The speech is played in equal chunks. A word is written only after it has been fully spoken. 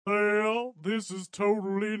Well, this is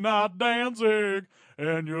totally not Danzig,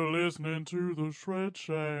 and you're listening to the Shred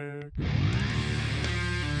Shack.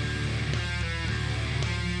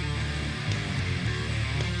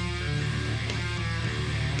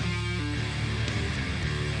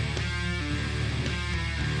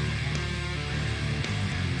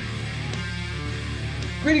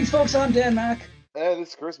 Greetings, folks. I'm Dan Mack. And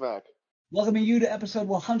it's Chris Mack. Welcoming you to episode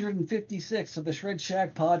 156 of the Shred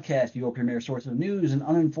Shack podcast, your premier source of news and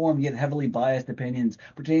uninformed yet heavily biased opinions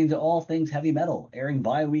pertaining to all things heavy metal, airing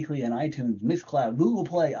bi-weekly on iTunes, Mixcloud, Google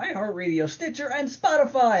Play, iHeartRadio, Stitcher, and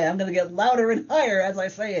Spotify. I'm going to get louder and higher as I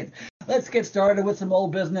say it. Let's get started with some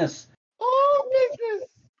old business. Old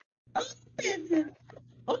Business. business!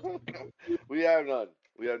 We have none.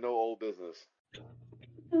 We have no old business.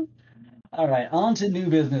 All right, on to new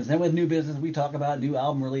business. And with new business, we talk about new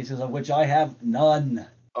album releases, of which I have none.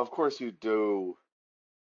 Of course you do.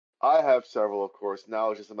 I have several, of course.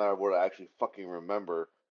 Now it's just a matter of what I actually fucking remember.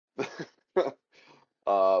 But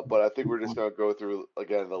I think we're just gonna go through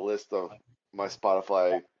again the list of my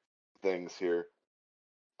Spotify things here.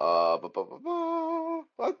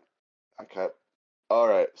 What? Okay. All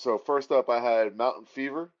right. So first up, I had Mountain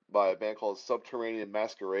Fever by a band called Subterranean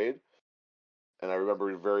Masquerade, and I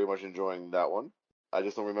remember very much enjoying that one. I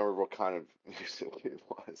just don't remember what kind of music it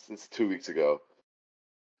was. It's 2 weeks ago.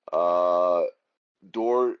 Uh,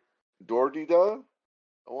 Dor Dordida,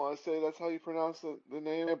 I want to say that's how you pronounce the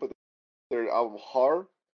name, but their album Har,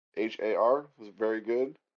 was very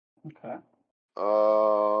good. Okay.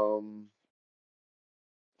 Um,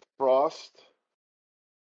 Frost,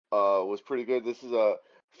 was pretty good. This is a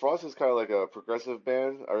Frost is kind of like a progressive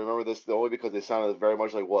band. I remember this only because they sounded very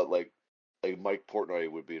much like what like Mike Portnoy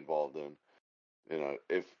would be involved in.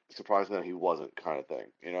 If surprising that he wasn't kind of thing.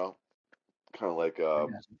 Kind of like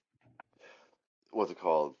what's it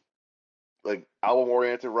called? Like album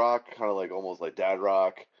oriented rock, kind of like almost like dad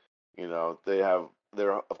rock. They're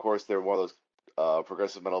one of those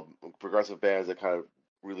progressive bands that kind of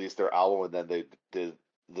released their album and then they did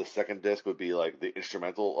the second disc would be like the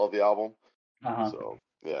instrumental of the album. Uh-huh. So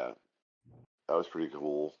yeah, that was pretty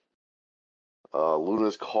cool.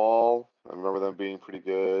 Luna's Call, I remember them being pretty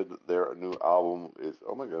good. Their new album is,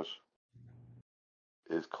 oh my gosh,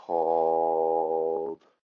 is called,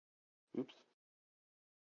 oops,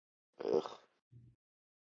 ugh.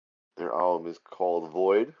 Their album is called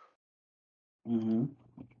Void. Mm-hmm.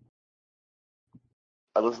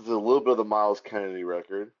 I listened to a little bit of the Miles Kennedy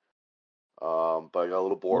record, but I got a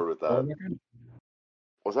little bored with Solo that. record?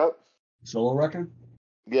 What's that? Solo record?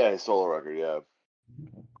 Yeah, his solo record. Yeah.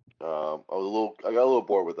 I got a little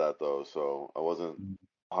bored with that though, so I wasn't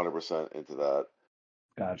 100% into that.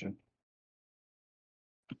 Gotcha.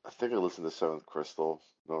 I think I listened to Seventh Crystal.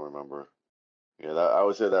 Don't remember. Yeah, I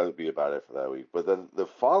would say that would be about it for that week. But then the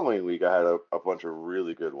following week, I had a bunch of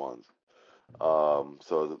really good ones.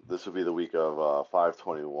 So this would be the week of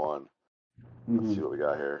 521. Let's see Mm-hmm. what we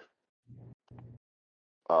got here.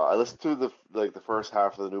 I listened to the first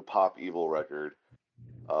half of the new Pop Evil record.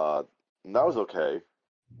 And that was okay.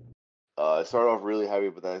 It started off really heavy,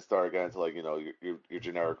 but then it started getting into like your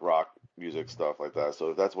generic rock music stuff like that. So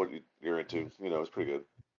if that's what you're into, it's pretty good.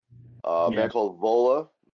 A Yeah. band called Vola.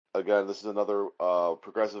 Again, this is another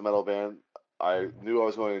progressive metal band. I knew I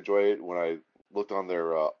was going to enjoy it when I looked on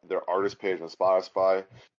their artist page on Spotify,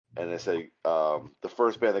 and they say the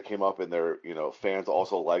first band that came up in their fans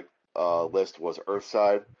also like list was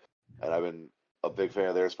Earthside, and I've been a big fan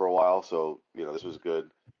of theirs for a while, so this was good.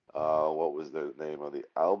 What was the name of the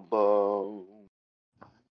album?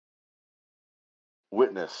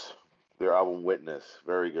 Witness. Their album Witness,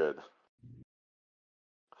 very good.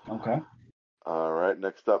 Okay. All right,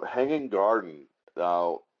 next up, Hanging Garden.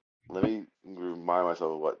 Now, let me remind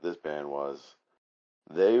myself of what this band was.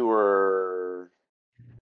 They were,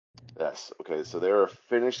 yes, okay, so they're a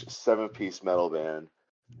Finnish seven-piece metal band,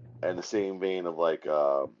 and the same vein of like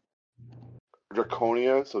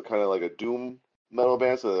Draconia, so kind of like a doom metal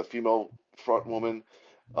band. So the female front woman.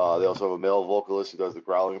 They also have a male vocalist who does the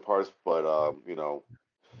growling parts, but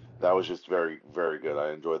that was just very, very good.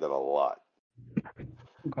 I enjoyed that a lot.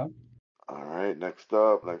 Okay. All right, next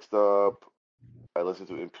up, I listened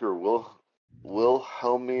to Impure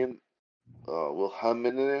Wilhelmine,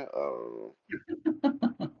 Wilhelmine.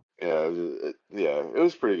 Yeah, it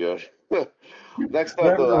was pretty good. Next up,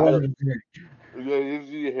 Whatever though, it I had was, a, it was great.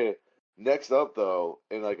 yeah, yeah. Next up, though,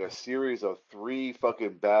 in like a series of three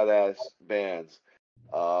fucking badass bands,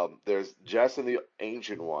 there's Jess and the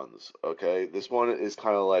Ancient Ones. Okay, this one is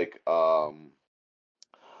kind of like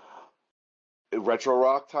retro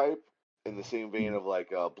rock type in the same vein of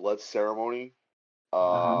like Blood Ceremony.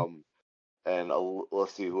 Uh-huh. Um, and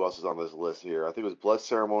let's see who else is on this list here. I think it was Blood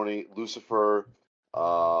Ceremony, Lucifer,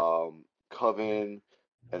 um, Coven,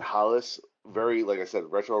 and Hollis. Very, like I said,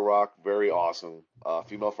 retro rock, very awesome.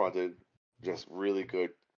 Female fronted, just really good,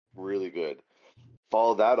 really good.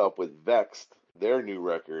 Follow that up with Vexed, their new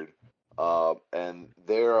record, and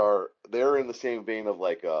they're in the same vein of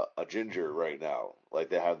like a Ginger right now. Like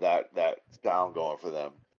they have that sound going for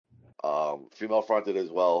them. Female fronted as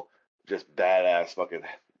well, just badass, fucking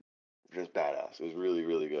just badass. It was really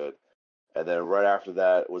really good. And then right after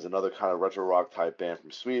that was another kind of retro rock type band from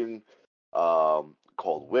Sweden,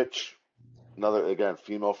 called Witch. Another again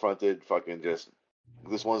female fronted, fucking just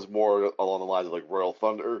this one's more along the lines of like Royal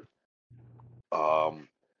Thunder. Um,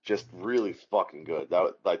 just really fucking good.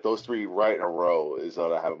 That like those three right in a row is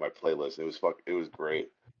what I have in my playlist. It was great.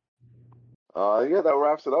 Yeah, that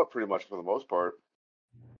wraps it up pretty much for the most part.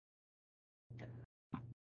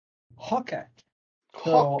 Okay.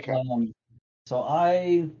 So, Okay. so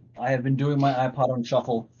I have been doing my iPod on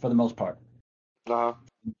shuffle for the most part, Uh-huh.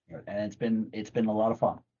 and it's been a lot of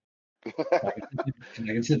fun. I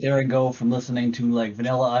can sit there and go from listening to like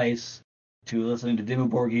Vanilla Ice to listening to Dimmu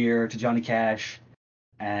Borgir to Johnny Cash,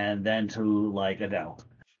 and then to like Adele.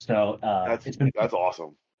 So That's it's been that's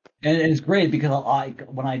awesome. and it's great because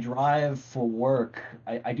when I drive for work,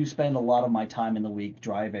 I do spend a lot of my time in the week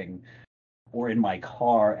driving or in my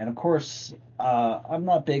car. And of course, I'm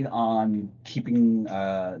not big on keeping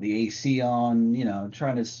the AC on.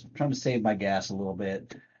 Trying to save my gas a little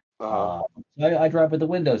bit. Uh-huh. Uh, I drive with the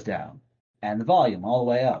windows down and the volume all the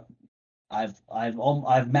way up. I've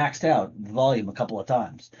maxed out the volume a couple of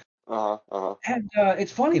times. Uh-huh. Uh-huh. And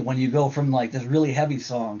it's funny when you go from like this really heavy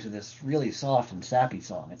song to this really soft and sappy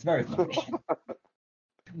song. It's very funny.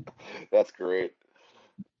 That's great.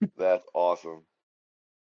 That's awesome.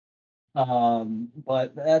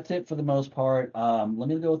 But that's it for the most part. Let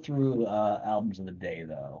me go through albums of the day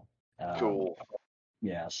though. Um, Cool.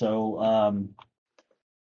 yeah, so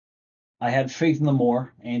I had Faith in the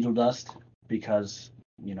More, Angel Dust, because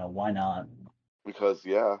why not? Because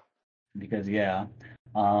yeah. Because yeah.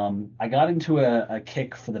 I got into a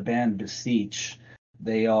kick for the band Beseech.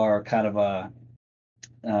 They are kind of a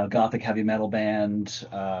gothic heavy metal band,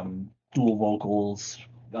 dual vocals,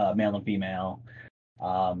 male and female.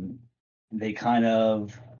 Um, they kind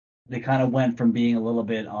of they kind of went from being a little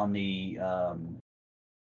bit on the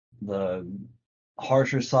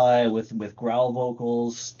harsher side with growl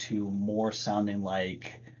vocals to more sounding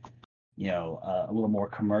like a little more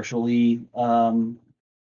commercially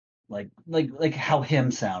like how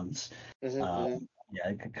him sounds. Hmm. Uh, Hmm.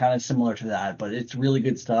 yeah, kind of similar to that, but it's really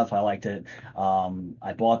good stuff. I liked it.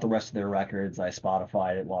 I bought the rest of their records. I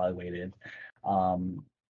Spotified it while I waited. Um,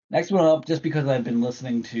 Next one up, just because I've been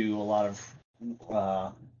listening to a lot of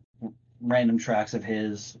uh, random tracks of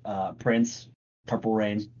his, Prince, Purple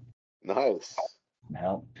Rain. Nice.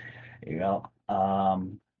 No, there you go.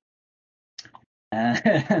 And,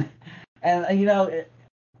 and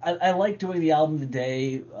I like doing the album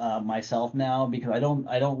today myself now because I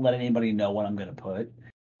don't let anybody know what I'm gonna put.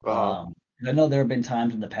 Uh-huh. 'Cause I know there have been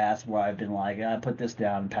times in the past where I've been like, put this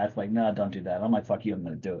down, and Pat's like, no, don't do that. I'm like, fuck you, I'm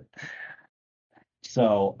gonna do it.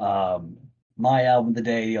 So my album of the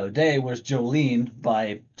day the other day was Jolene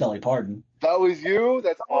by Dolly Parton, That was you?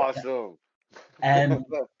 That's awesome. and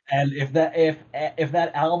and if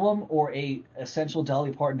that album or a essential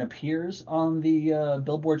Dolly Parton appears on the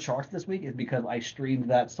Billboard charts this week, is because I streamed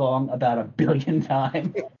that song about a billion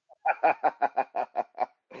times.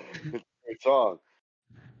 It's a great song.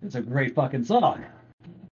 It's a great fucking song.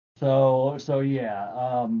 So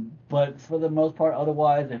yeah. But for the most part,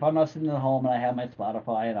 otherwise, if I'm not sitting at home and I have my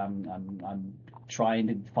Spotify and I'm trying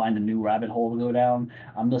to find a new rabbit hole to go down,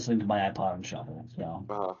 I'm listening to my iPod on shuffle. So.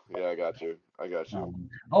 Uh-huh. Yeah, I got you. I got you.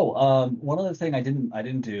 One other thing I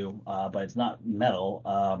didn't do, but it's not metal.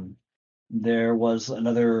 There was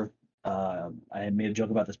another. I had made a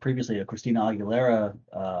joke about this previously. A Christina Aguilera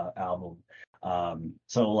album.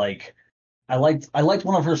 So like, I liked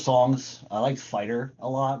one of her songs. I liked Fighter a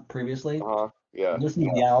lot previously. Uh-huh. I Yeah. listened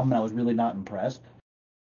to the album and I was really not impressed.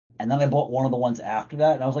 And then I bought one of the ones after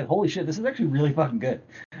that, and I was like, holy shit, this is actually really fucking good.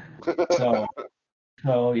 So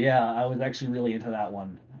so yeah, I was actually really into that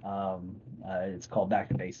one. It's called Back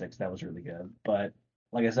to Basics. That was really good. But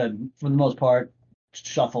like I said, for the most part,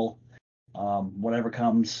 shuffle. Whatever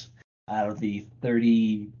comes out of the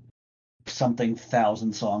 30 something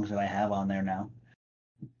thousand songs that I have on there now.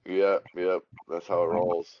 Yep, yep. That's how it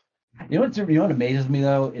rolls. You know what amazes me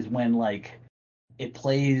though is when like it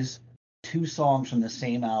plays two songs from the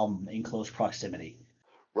same album in close proximity.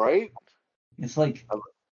 Right? It's like Um,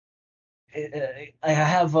 I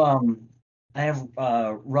have I have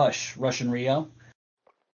Rush and Rio,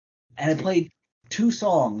 and I played 2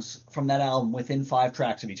 songs from that album within 5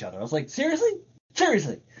 tracks of each other. I was like, seriously,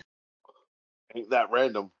 seriously. Ain't that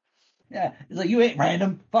random? Yeah, it's like you ain't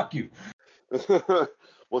random. Fuck you.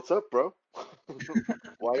 What's up, bro?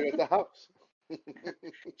 Why are you at the house?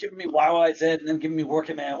 Giving me YYZ and then giving me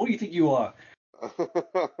Working Man. Who do you think you are?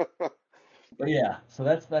 But yeah, so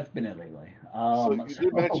that's been it lately. So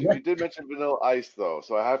you did mention Vanilla Ice though,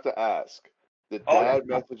 so I have to ask, did Oh yeah, Dad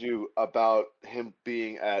message you about him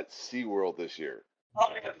being at SeaWorld this year?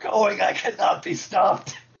 I am going. I cannot be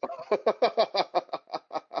stopped.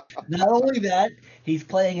 Not only that, he's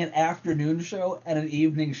playing an afternoon show and an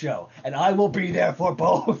evening show, and I will be there for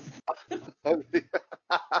both.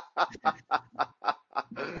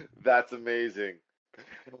 That's amazing.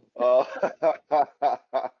 Uh,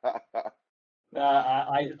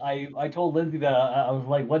 I told Lindsay that I was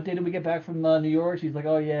like, "What day did we get back from New York?" She's like,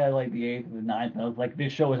 "Oh yeah, like the 8th or the 9th." And I was like,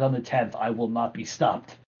 "This show is on the 10th. I will not be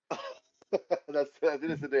stopped." I think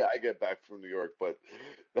it's the day I get back from New York, but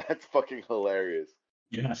that's fucking hilarious.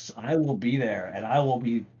 Yes, I will be there, and I will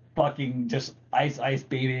be fucking just ice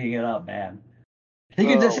babying it up, man. He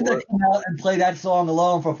can just Oh, sit there, come out and play that song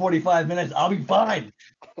alone for 45 minutes. I'll be fine.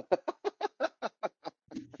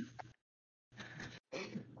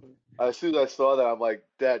 as soon as I saw that, I'm like,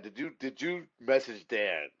 Dad, did you message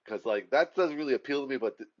Dan? Because like that doesn't really appeal to me,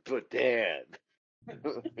 but Dan.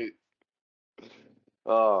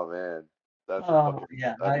 Oh man,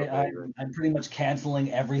 Yeah, that's amazing. I'm pretty much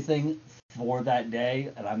canceling everything for that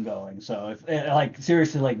day, and I'm going. So if like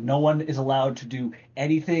seriously, like no one is allowed to do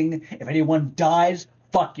anything. If anyone dies,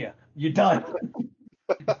 fuck you. You're done.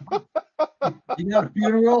 You got a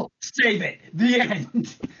funeral, save it. The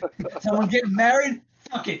end. Someone getting married,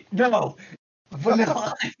 fuck it. No.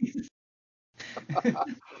 Vanilla.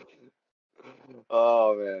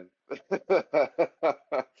 Oh man,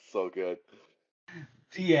 so good.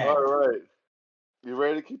 The All end. right, you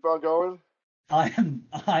ready to keep on going? I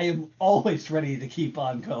am always ready to keep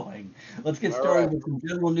on going. Let's get All right. started with some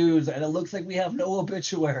general news, and it looks like we have no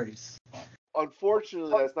obituaries.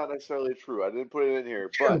 Unfortunately, that's not necessarily true. I didn't put it in here,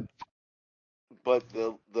 but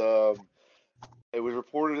the it was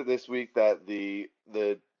reported this week that the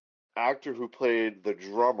actor who played the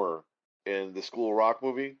drummer in the School Rock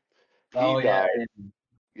movie, he Oh yeah, died.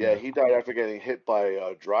 Yeah, yeah. he died after getting hit by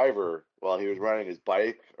a driver while he was riding his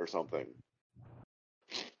bike or something.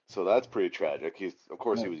 So that's pretty tragic. Of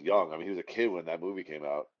course, he was young. I mean, he was a kid when that movie came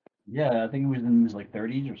out. Yeah, I think he was in his like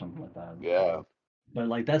 30s or something like that. Yeah. But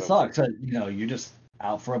like that And sucks. You're just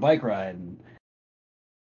out for a bike ride, and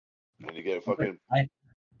you get fucking I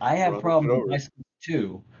I have run shit problems with over. bicycles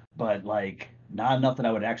too, but like not enough that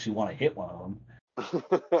I would actually want to hit one of them.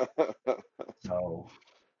 So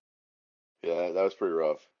Yeah, that was pretty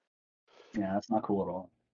rough. yeah, that's not cool at all.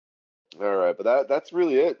 All right, but that's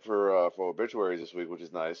really it for obituaries this week, which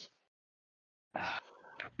is nice.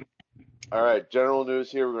 All right, general news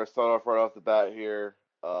here. We're going to start off right off the bat here.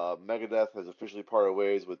 Megadeth has officially parted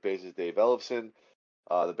ways with bassist Dave Ellefson.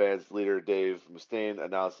 The band's leader, Dave Mustaine,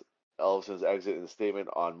 announced Ellefson's exit in a statement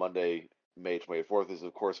on Monday, May 24th. This is,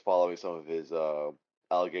 of course, following some of his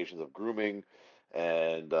allegations of grooming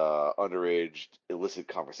and underage illicit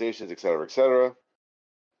conversations, etc., etc.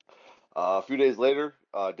 A few days later,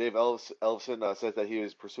 Dave Ellefson says that he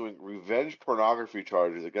is pursuing revenge pornography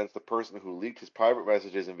charges against the person who leaked his private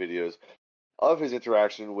messages and videos of his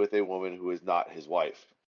interaction with a woman who is not his wife.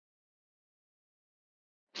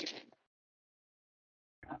 We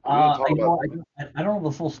didn't talk about I don't know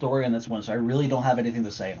the full story on this one, so I really don't have anything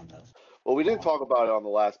to say on this. well, we didn't talk about it on the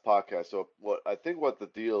last podcast. So what the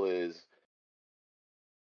deal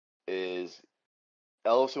is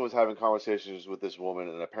Ellison was having conversations with this woman,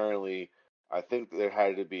 and apparently, I think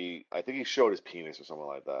he showed his penis or something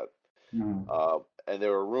like that. Mhm. And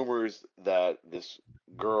there were rumors that this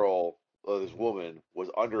girl or this woman was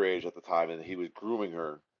underage at the time, and he was grooming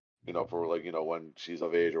her, for like when she's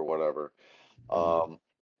of age or whatever. Um,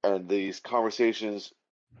 and these conversations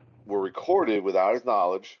were recorded without his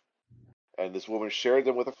knowledge, and this woman shared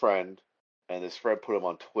them with a friend, and this friend put them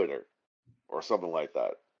on Twitter or something like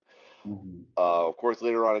that. Mhm. Of course,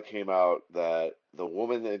 later on it came out that the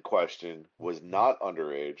woman in question was not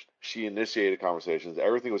underage. She initiated conversations.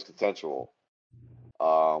 Everything was consensual.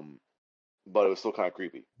 Um, but it was still kind of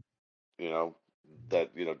creepy, you know,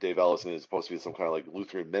 that, Dave Ellison is supposed to be some kind of like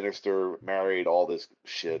Lutheran minister, married, all this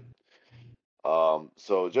shit.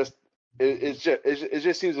 So just it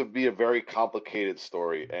just seems to be a very complicated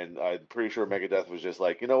story, and I'm pretty sure Megadeth was just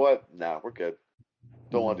like, you know what? Nah, we're good.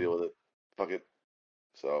 Don't want to Mhm. deal with it. Fuck it.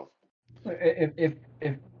 So If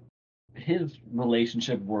his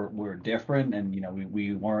relationship were different, and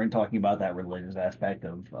we weren't talking about that religious aspect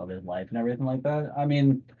of his life and everything like that. I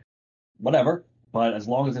mean, whatever. But as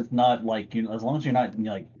long as it's not like as long as you're not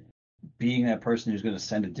like being that person who's going to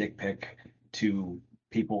send a dick pic to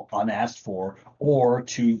people unasked for or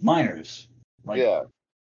to minors, like Yeah,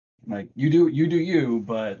 you do you,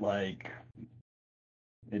 but like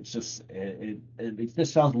it's just it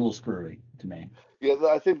just sounds a little screwy to me. yeah.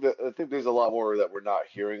 I think there's a lot more that we're not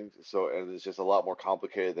hearing. So, and it's just a lot more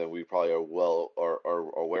complicated than we probably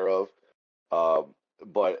are aware of. Um,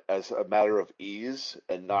 but as a matter of ease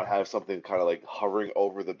and not have something kind of like hovering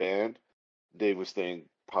over the band, Dave was saying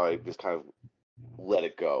probably just kind of let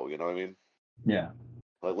it go. You know what I mean? Yeah.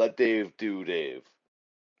 Like let Dave do Dave,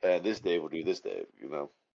 and this Dave will do this Dave. You know.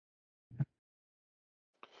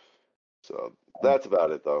 So that's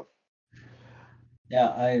about it, though. Yeah,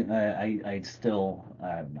 I still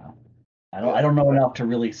I don't know. I Yeah. don't know enough to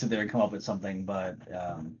really sit there and come up with something, but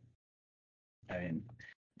I mean,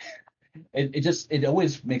 it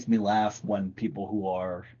always makes me laugh when people who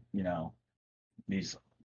are these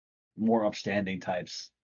more upstanding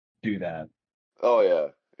types do that. Oh yeah.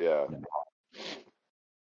 Yeah. Yeah.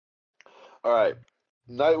 All right.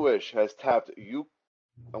 Nightwish has tapped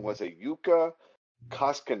I'm gonna say Yuka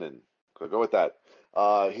Koskinen. Go with that.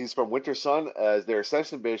 He's from Winter Sun as their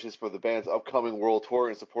session bassist for the band's upcoming world tour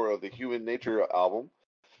in support of the Human Nature album.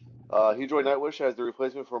 He joined Nightwish as the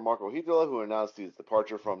replacement for Marco Hidela, who announced his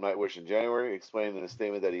departure from Nightwish in January, explaining in a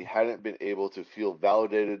statement that he hadn't been able to feel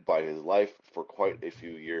validated by his life for quite a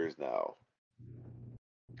few years now.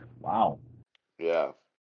 Wow. Yeah,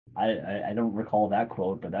 I don't recall that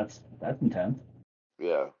quote, but that's intense.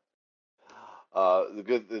 yeah.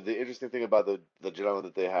 The interesting thing about the gentleman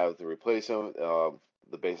that they have to replace him,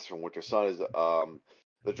 the bassist from Winter Sun, is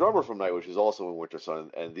the drummer from Nightwish is also in Winter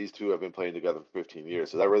Sun, and these two have been playing together for 15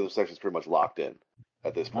 years. So that rhythm section is pretty much locked in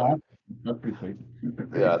at this Uh, point. that's pretty sweet.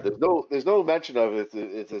 Yeah, there's no mention of it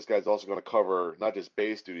if this guy's also going to cover not just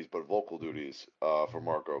bass duties but vocal duties for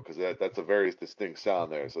Marco because that's a very distinct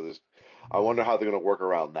sound there. So there's I wonder how they're going to work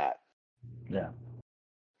around that. Yeah.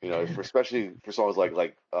 You know, especially for songs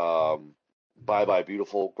like Bye Bye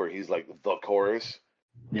Beautiful where he's like the chorus.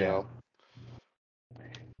 You Yeah. know.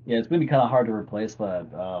 Yeah, it's gonna be kind of hard to replace that.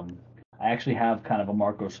 I actually have kind of a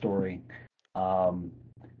Marco story. Um,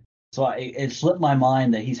 it slipped my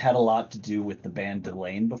mind that he's had a lot to do with the band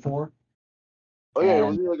Delane before, Oh yeah, and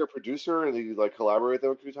wasn't he like a producer and he like collaborated with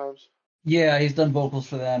them a few times? yeah, he's done vocals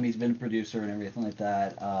for them. He's been a producer and everything like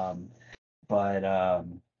that. But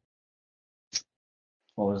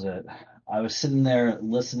what was it? I was sitting there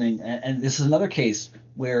listening, and this is another case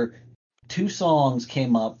where two songs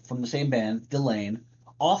came up from the same band, Delane,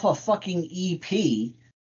 off a fucking EP.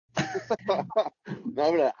 Not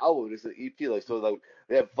even an album, just an EP. Like so, like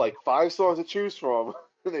they have like five songs to choose from,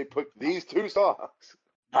 and they put these two songs.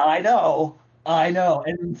 I know.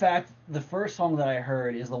 And in fact, the first song that I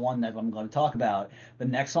heard is the one that I'm going to talk about. The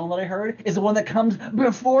next song that I heard is the one that comes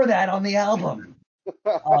before that on the album.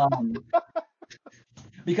 Um,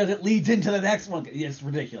 because it leads into the next one. It's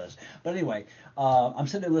ridiculous. But anyway, I'm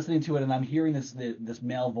sitting there listening to it, and I'm hearing this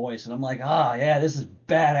male voice, and I'm like, ah, yeah, this is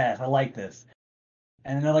badass. I like this.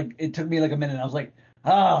 And then like it took me like a minute, and I was like,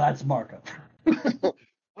 oh, that's Marco.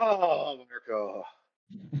 Oh,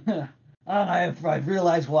 Marco. I've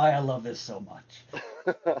realized why I love this so much.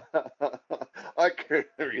 I can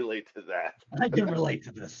relate to that. I can relate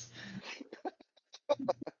to this.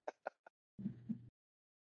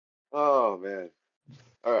 Oh man.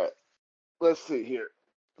 All right. Let's see here.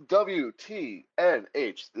 WTNH.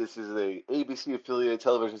 This is a ABC affiliated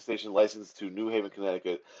television station licensed to New Haven,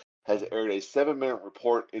 Connecticut. Has aired a 7-minute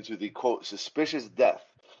report into the quote suspicious death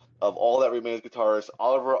of All That Remains guitarist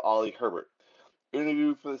Oliver Ollie Herbert.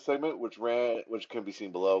 Interview for the segment, which can be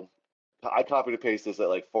seen below. I copied and pasted this at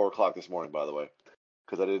like 4 o'clock this morning, by the way,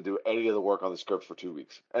 because I didn't do any of the work on the script for 2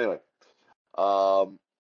 weeks. Anyway, um,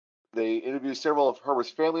 they interviewed several of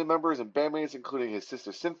Herbert's family members and bandmates, including his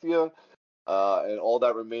sister Cynthia, and All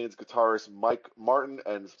That Remains guitarist Mike Martin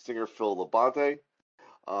and singer Phil Labonte.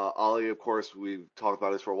 Ollie, of course, we've talked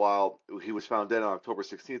about this for a while. He was found dead on October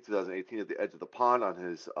 16th, 2018, at the edge of the pond on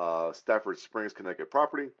his Stafford Springs, Connecticut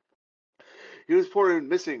property. He was reported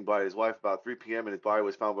missing by his wife about 3 p.m., and his body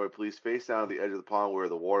was found by police face down at the edge of the pond where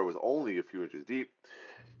the water was only a few inches deep.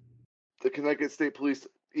 The Connecticut State Police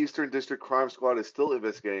Eastern District Crime Squad is still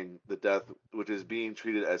investigating the death, which is being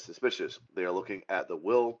treated as suspicious. They are looking at the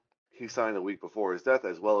will he signed a week before his death,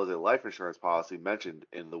 as well as a life insurance policy mentioned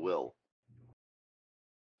in the will.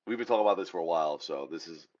 We've been talking about this for a while, so this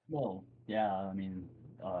is Well, yeah,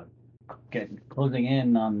 uh, getting closing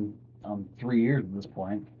in on 3 years at this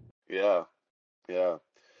point. Yeah, yeah,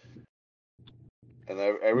 and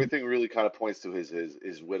everything really kind of points to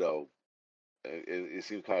his widow. It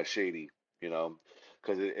seems kind of shady, you know,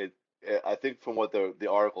 because I think from what the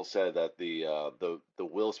article said that the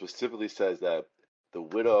will specifically says that the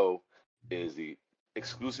widow is the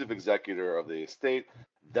exclusive executor of the estate,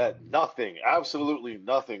 that nothing, absolutely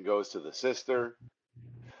nothing goes to the sister,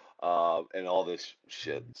 and all this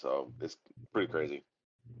shit. So it's pretty crazy.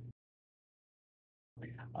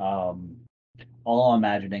 Um, all I'm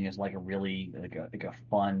imagining is like a really like a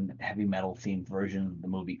fun heavy metal themed version of the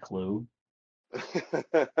movie Clue,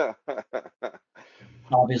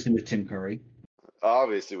 obviously with Tim Curry.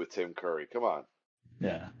 Obviously with Tim Curry. Come on.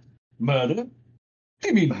 Yeah, murder.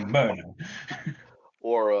 Give me murder.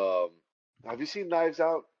 Or have you seen Knives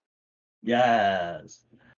Out? Yes.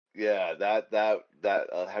 Yeah, that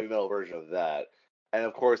heavy metal version of that, and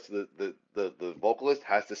of course the vocalist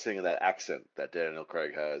has to sing in that accent that Daniel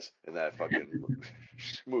Craig has in that fucking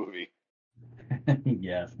movie.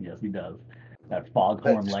 Yes, yes, he does. That That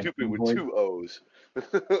foghorn stupid leghorn with voice. two O's.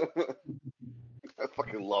 I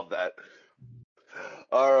fucking love that.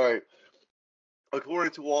 All right.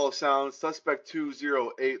 According to Wall of Sound, Suspect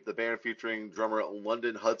 208, the band featuring drummer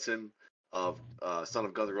London Hudson, of son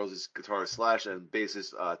of Guns N' Roses guitarist Slash and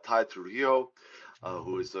bassist Ty Trujillo,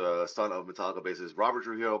 who is the son of Metallica bassist Robert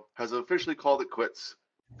Trujillo, has officially called it quits.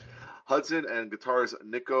 Hudson and guitarist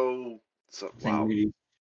Nico, wow, Sangries.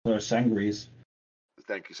 Sangries.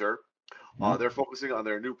 thank you, sir. Yeah. They're focusing on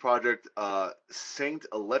their new project, Saint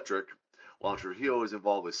Electric, while Trujillo is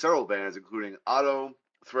involved with several bands, including Otto,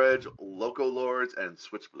 Thread, Loco Lords, and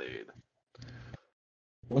Switchblade.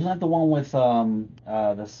 Wasn't that the one with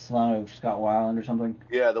the son of Scott Weiland or something?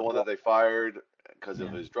 Yeah, the one that they fired because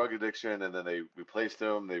of Yeah. his drug addiction, and then they replaced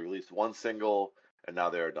him. They released one single, and now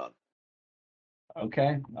they are done.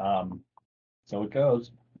 Okay. So it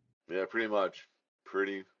goes. Yeah, pretty much.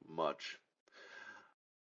 Pretty much.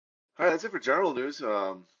 All right, that's it for general news.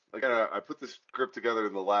 Again, I put this script together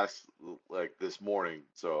in the last, like this morning,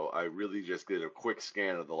 so I really just did a quick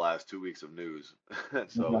scan of the last 2 weeks of news.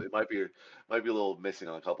 So Okay. it might be a little missing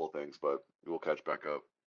on a couple of things, but we'll catch back up.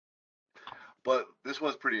 But this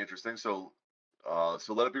was pretty interesting. So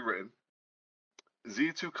let it be written.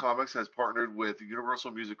 Z2 Comics has partnered with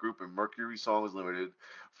Universal Music Group and Mercury Songs Limited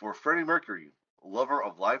for Freddie Mercury, Lover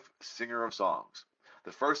of Life, Singer of Songs,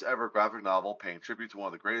 the first ever graphic novel paying tribute to one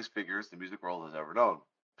of the greatest figures the music world has ever known.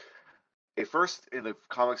 A first in the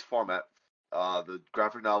comics format, the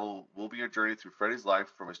graphic novel will be a journey through Freddie's life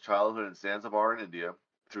from his childhood in Zanzibar in India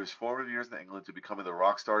through his formative years in England to becoming the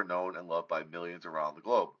rock star known and loved by millions around the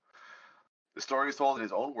globe. The story is told in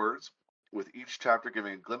his own words, with each chapter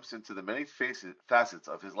giving a glimpse into the many facets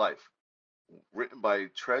of his life. Written by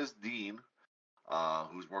Trez Dean,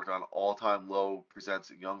 who's worked on All Time Low presents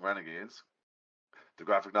Young Renegades. The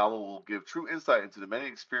graphic novel will give true insight into the many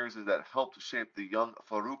experiences that helped shape the young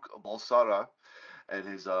Farouk Balsara and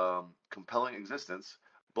his compelling existence,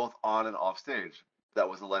 both on and off stage. That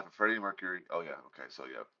was the life of Freddie Mercury. Oh yeah, okay, so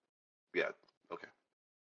yeah, okay,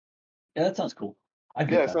 Yeah, that sounds cool. I yeah.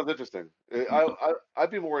 get It that. sounds interesting. I'd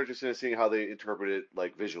be more interested in seeing how they interpret it,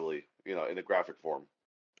 like visually, in a graphic form.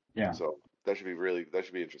 Yeah. So that should be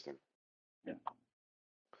interesting. Yeah.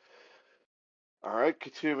 All right,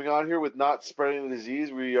 continuing on here with not spreading the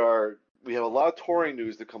disease, we have a lot of touring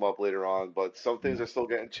news to come up later on, but some things are still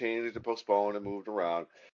getting changed and postponed and moved around.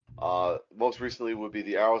 Most recently would be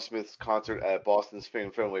the Aerosmith's concert at Boston's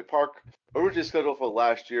famed Fenway Park, originally scheduled for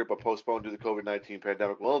last year but postponed due to the COVID-19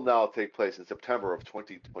 pandemic, will now take place in September of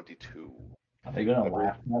 2022. Are they gonna I believe,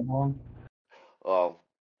 last that long? uh,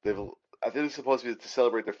 they've, I think it's supposed to be to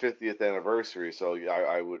celebrate their 50th anniversary, so yeah,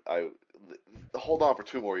 I hold on for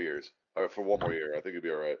 2 more years, or for one more year. I think it'd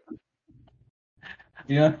be all right.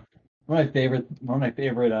 You know, one of my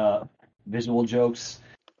favorite visual jokes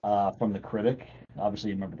from the Critic. Obviously,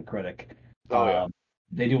 you remember the Critic. Oh yeah.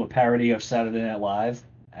 They do a parody of Saturday Night Live,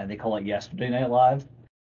 and they call it Yesterday Night Live.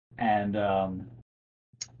 And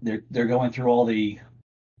they're going through all the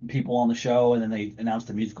people on the show, and then they announce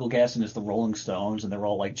the musical guests, and it's the Rolling Stones, and they're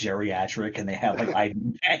all like geriatric, and they have like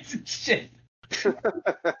IV bags and shit.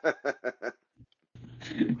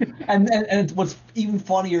 And what's even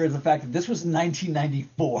funnier is the fact that this was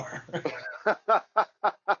 1994.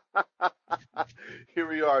 Here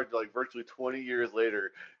we are, like virtually 20 years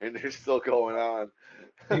later, and they're still going on.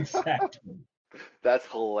 Exactly. That's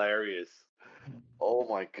hilarious. Oh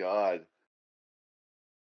my God.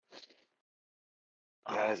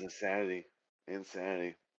 That is insanity.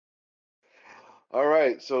 Insanity. All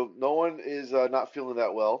right, so no one is not feeling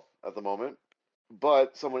that well at the moment,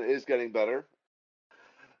 but someone is getting better.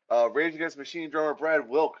 Rage Against the Machine drummer Brad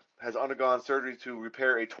Wilk has undergone surgery to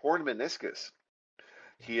repair a torn meniscus.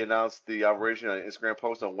 He announced the operation on an Instagram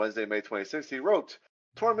post on Wednesday, May 26th. He wrote,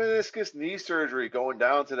 "Torn meniscus knee surgery going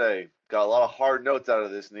down today. Got a lot of hard notes out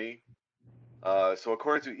of this knee." So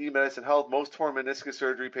according to eMedicine Health, most torn meniscus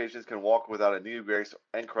surgery patients can walk without a knee brace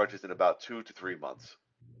and crutches in about 2 to 3 months.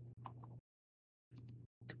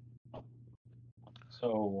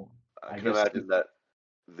 So I I can guess imagine that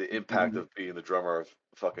the impact of being the drummer of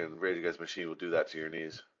fucking Rage Against the Machine will do that to your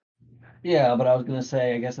knees. yeah, but I was gonna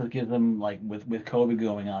say I guess it gives them like with COVID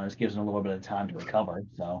going on, it gives them a little bit of time to recover.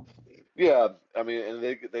 So Yeah, I mean, and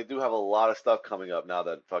they do have a lot of stuff coming up now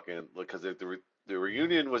that fucking because the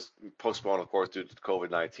reunion was postponed, of course, due to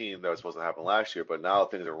COVID-19. That was supposed to happen last year, but now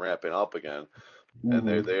things are ramping up again, and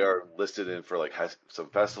they are listed in for like some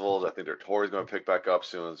festivals. I think their tour is going to pick back up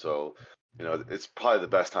soon, so it's probably the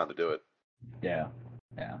best time to do it. yeah,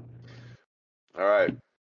 yeah, All right,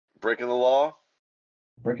 breaking the law,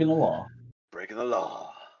 breaking the law. breaking the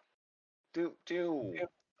law. Do do.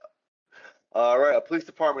 All right, a police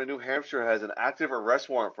department in New Hampshire has an active arrest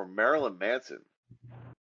warrant for Marilyn Manson.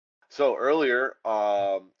 So earlier,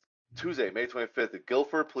 Tuesday, May 25th, the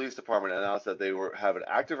Guilford Police Department announced that they have an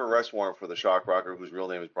active arrest warrant for the shock rocker, whose real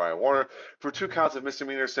name is Brian Warner, for 2 counts of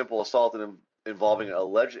misdemeanor simple assault involving an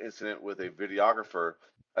alleged incident with a videographer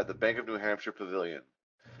at the Bank of New Hampshire Pavilion.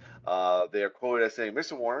 They are quoted as saying,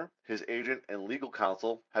 "Mr. Warner, his agent, and legal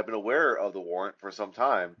counsel have been aware of the warrant for some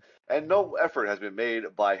time, and no effort has been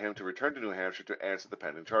made by him to return to New Hampshire to answer the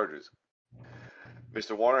pending charges."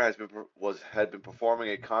 Mr. Warner had been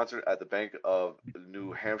performing a concert at the Bank of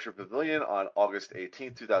New Hampshire Pavilion on August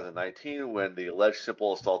 18, 2019, when the alleged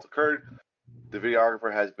simple assault occurred. The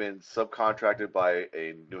videographer has been subcontracted by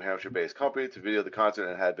a New Hampshire-based company to video the concert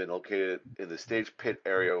and had been located in the stage pit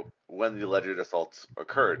area when the alleged assaults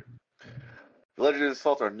occurred. The alleged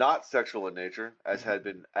assaults are not sexual in nature, as had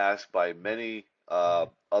been asked by many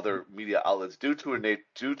other media outlets due to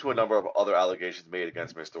a number of other allegations made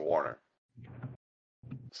against Mr. Warner.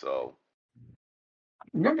 So,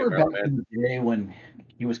 Remember back in the day when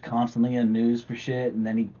he was constantly in the news for shit, and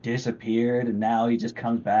then he disappeared, and now he just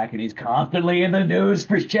comes back and he's constantly in the news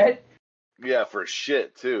for shit? yeah, for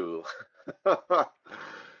shit too.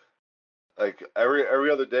 Like every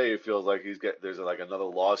other day, it feels like there's like another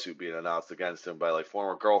lawsuit being announced against him by like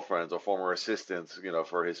former girlfriends or former assistants,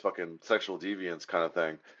 for his fucking sexual deviance kind of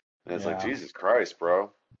thing. And it's like, Yeah. Jesus Christ,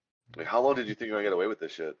 bro. Like, how long did you think you were gonna get away with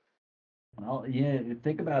this shit? Well, yeah,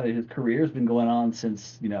 think about it. His career's been going on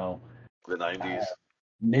since, The 90s.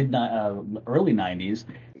 early 90s.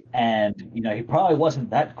 And, he probably wasn't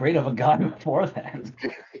that great of a guy before that.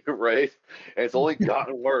 Right? And it's only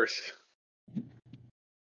gotten worse.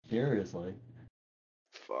 Seriously.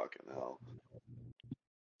 Fucking hell.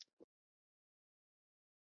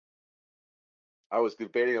 I was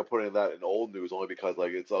debating on putting that in old news only because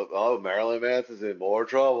like it's Marilyn Manson's in more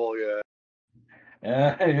trouble, yeah.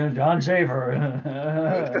 John Schaefer.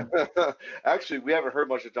 Actually, we haven't heard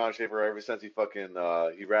much of John Schaefer ever since he fucking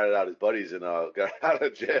he ratted out his buddies and got out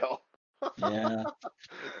of jail. Yeah.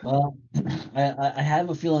 Well, I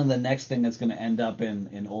have a feeling the next thing that's going to end up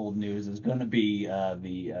in old news is going to be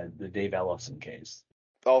the Dave Ellefson case.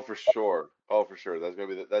 Oh, for sure. Oh, for sure. That's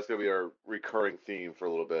gonna be our recurring theme for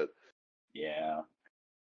a little bit. Yeah.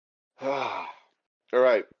 All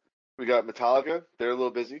right, we got Metallica. They're a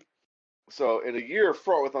little busy. So, in a year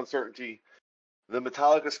fraught with uncertainty, the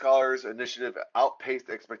Metallica Scholars Initiative outpaced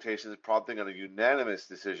expectations, prompting a unanimous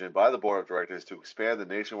decision by the board of directors to expand the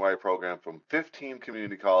nationwide program from 15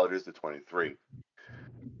 community colleges to 23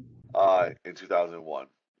 in 2001.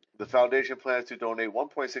 The foundation plans to donate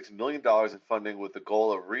 $1.6 million in funding with the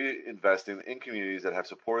goal of reinvesting in communities that have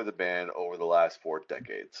supported the band over the last 4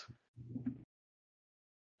 decades.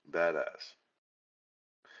 Badass.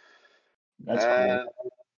 That's And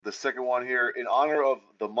cool. the second one here, in honor of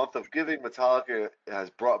the month of giving, Metallica has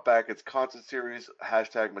brought back its concert series,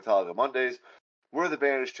 #Metallica Mondays, where the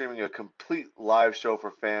band is streaming a complete live show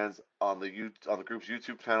for fans on the group's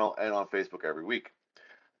YouTube channel and on Facebook every week.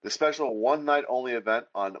 The special one-night-only event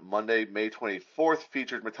on Monday, May 24th,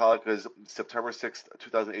 featured Metallica's September 6th,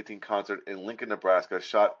 2018 concert in Lincoln, Nebraska,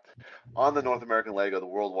 shot on the North American leg of the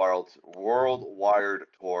World Wired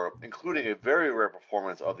Tour, including a very rare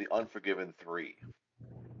performance of The Unforgiven 3.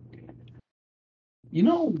 You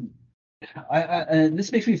know,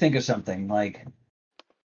 this makes me think of something. Like,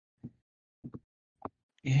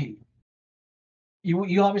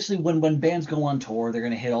 you obviously when bands go on tour, they're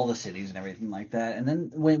gonna hit all the cities and everything like that. And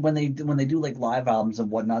then when they do like live albums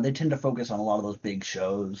and whatnot, they tend to focus on a lot of those big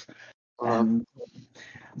shows. And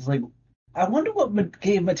it's like, I wonder what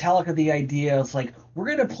gave Metallica the idea. It's like, we're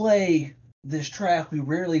gonna play this track we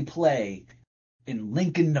rarely play in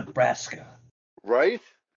Lincoln, Nebraska. Right?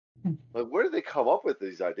 Like, where do they come up with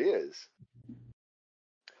these ideas?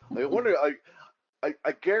 Like, I wonder.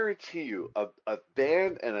 I guarantee you, a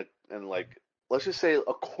band and like, let's just say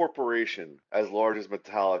a corporation as large as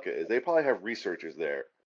Metallica is, they probably have researchers there,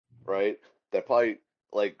 right? That probably,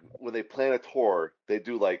 like, when they plan a tour, they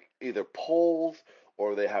do like either polls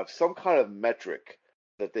or they have some kind of metric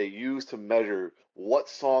that they use to measure what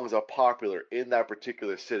songs are popular in that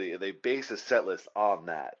particular city, and they base a set list on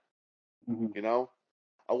that. Mhm. You know?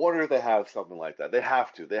 I wonder if they have something like that. They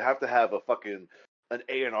have to. They have to have a fucking an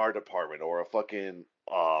A&R department or a fucking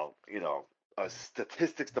a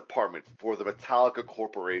statistics department for the Metallica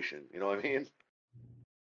Corporation. You know what I mean?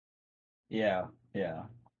 Yeah, yeah.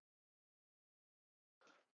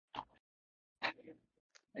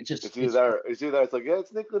 It's just It's either that. It's like, yeah,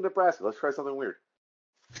 it's Nickel, Nebraska. Let's try something weird.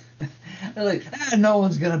 they're like, no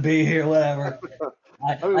one's gonna be here, whatever.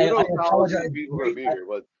 I mean, we I know thousands apologize of people are gonna be here,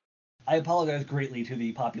 but I apologize greatly to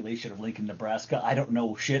the population of Lincoln, Nebraska. I don't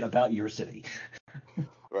know shit about your city.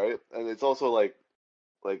 right? And it's also like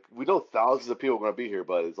we know thousands of people are gonna be here,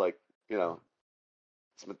 but it's like, you know,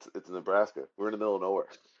 it's Nebraska. We're in the middle of nowhere.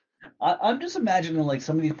 I'm just imagining like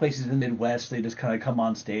some of these places in the Midwest, they just kind of come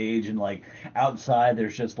on stage and like outside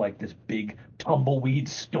there's just like this big tumbleweed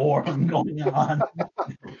storm going on.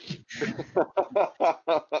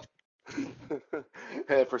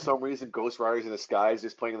 And for some reason, Ghost Riders in the Sky is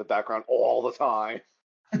just playing in the background all the time.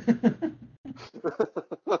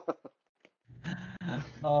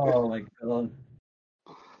 Oh my god.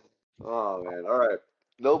 Oh man! All right,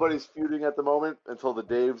 nobody's feuding at the moment until the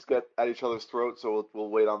Daves get at each other's throats, so we'll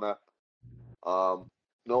wait on that. Um,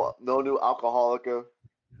 no new Alcoholica,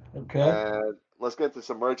 Okay. and let's get to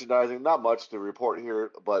some merchandising. Not much to report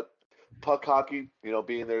here, but Puck Hockey,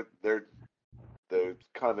 being they're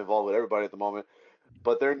kind of involved with everybody at the moment,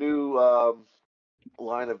 but their new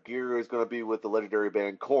line of gear is going to be with the legendary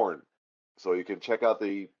band Korn. So you can check out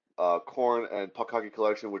the Korn and Puck Hockey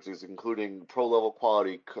collection, which is including pro level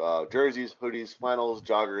quality jerseys, hoodies, flannels,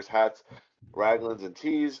 joggers, hats, raglans, and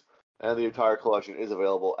tees. And the entire collection is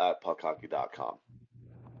available at puckhockey.com.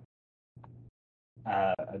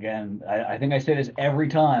 Again, I think I say this every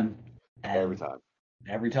time, Every and time.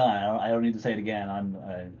 every time I don't need to say it again. I'm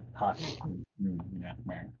hot. Yeah,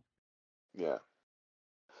 man. Yeah.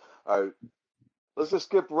 All right. Let's just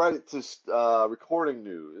skip right to recording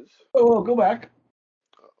news. Oh, go back.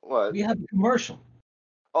 What? We have a commercial.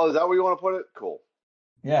 Oh, is that where you want to put it? Cool.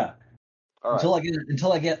 Yeah. All right.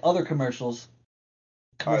 Until I get other commercials.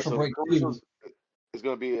 All right. Commercial So the break 2. commercials is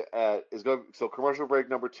going to be so commercial break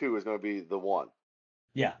number 2 is going to be the one.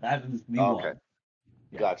 Yeah, that is the Okay. one.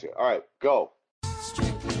 Yeah. Gotcha. All right. Go.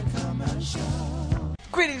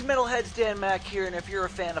 Greetings, metalheads. Dan Mack here, and if you're a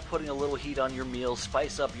fan of putting a little heat on your meals,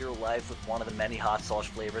 spice up your life with one of the many hot sauce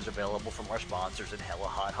flavors available from our sponsors at Hella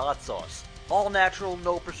Hot Hot Sauce. All natural,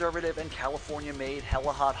 no preservative, and California-made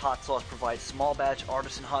Hella Hot Hot Sauce provides small batch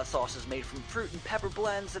artisan hot sauces made from fruit and pepper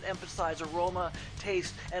blends that emphasize aroma,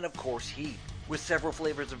 taste, and of course heat. With several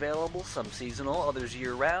flavors available, some seasonal, others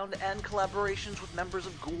year-round, and collaborations with members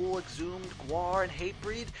of Ghoul, Exhumed, Gwar, and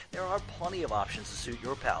Hatebreed, there are plenty of options to suit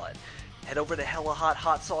your palate. Head over to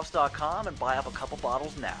HellaHotHotSauce.com and buy up a couple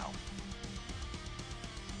bottles now.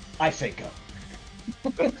 I say go.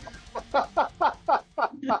 This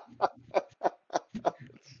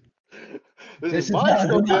is This is my not a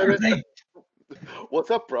show, damn it. democracy.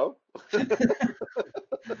 What's up, bro?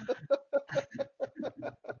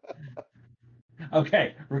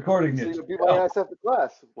 Okay, recording So this. you beat my ass after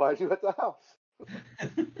class. Why'd you at the house?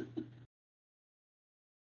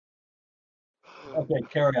 Okay,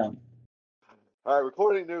 carry on. All right,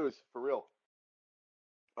 recording news for real.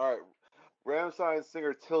 All right, Rammstein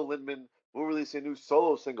singer Till Lindemann will release a new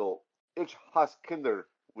solo single, Ich hasse Kinder,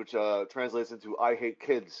 which translates into I hate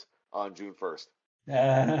kids, on June 1st.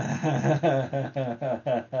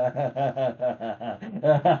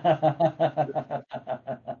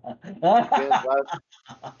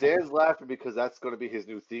 Dan's laughing because that's going to be his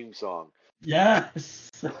new theme song. Yes.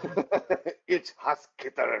 Ich hasse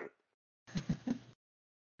Kinder.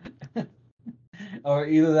 Or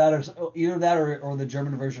or the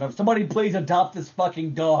German version of somebody please adopt this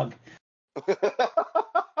fucking dog.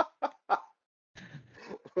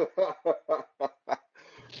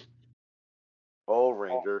 Oh,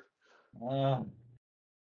 Ranger. Uh,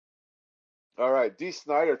 All right, Dee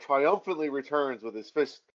Snider triumphantly returns with his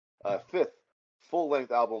fifth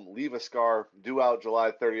full-length album, Leave a Scar, due out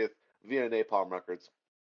July 30th via Napalm Records.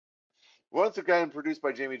 Once again, produced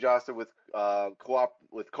by Jamie Jasta with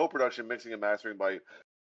co-production, mixing, and mastering by,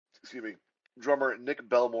 drummer Nick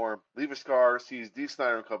Belmore, Leave a Scar sees Dee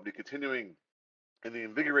Snider and company continuing in the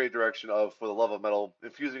invigorated direction of For the Love of Metal,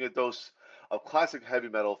 infusing a dose of classic heavy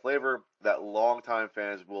metal flavor that longtime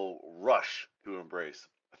fans will rush to embrace.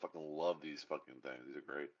 I fucking love these fucking things. These are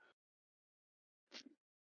great.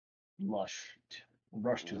 Rush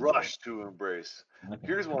to embrace. Rush to embrace. Okay.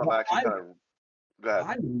 Here's one I'm Well, actually kind of. Go ahead.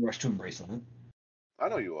 I would rush to embrace them. I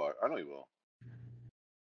know you are. I know you will.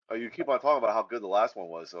 Oh, you keep on talking about how good the last one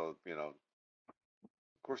was, so of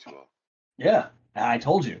course you will. Yeah, I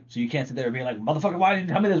told you. So you can't sit there and be like, motherfucker, why didn't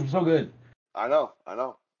you tell me this was so good? I know.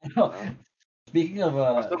 Speaking of,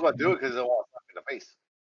 I'm still gonna do it because I want to in the face.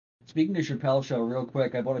 Speaking of Chappelle Show, real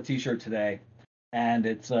quick, I bought a T-shirt today, and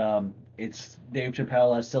it's Dave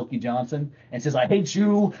Chappelle as Silky Johnson, and it says, I hate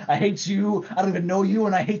you, I don't even know you,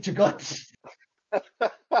 and I hate your guts."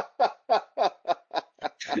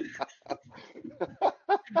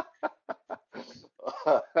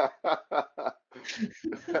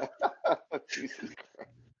 Jesus Christ.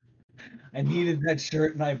 I needed that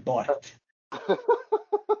shirt, and I bought it.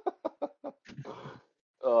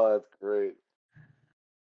 Oh, that's great.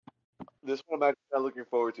 This one I'm actually kind of looking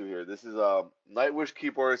forward to here. This is Nightwish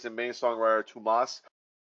keyboardist and main songwriter Tomas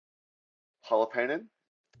Halopainen.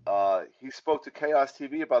 He spoke to Chaos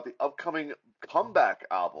TV about the upcoming comeback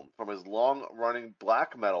album from his long-running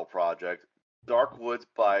black metal project, Darkwoods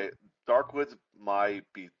My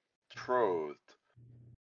Betrothed.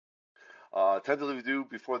 Tentatively due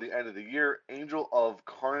before the end of the year, Angel of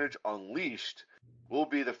Carnage Unleashed will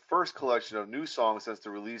be the first collection of new songs since the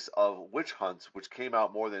release of Witch Hunts, which came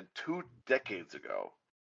out more than 2 decades ago.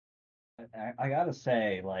 I gotta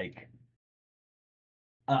say, like,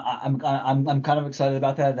 I'm kind of excited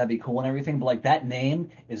about that. That'd be cool and everything. But like that name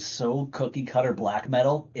is so cookie cutter black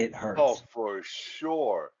metal, it hurts. Oh, for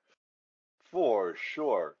sure, for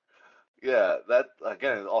sure. Yeah, that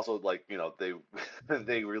again. Also, like they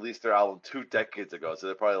they released their album 2 decades ago, so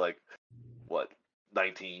they're probably like what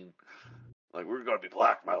 19. Like we're gonna be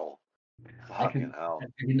black metal. Fucking hell. I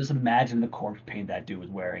can just imagine the corpse paint that dude was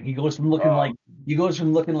wearing. He goes from looking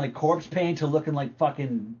like corpse paint to looking like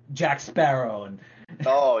fucking Jack Sparrow and.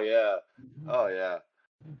 Oh yeah.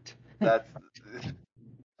 That's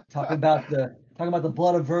talking about the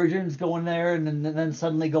blood of virgins going there, and then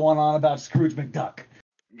suddenly going on about Scrooge McDuck.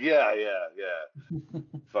 Yeah.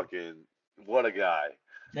 Fucking what a guy.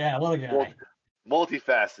 Yeah, what a guy.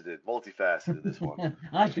 Multifaceted this one.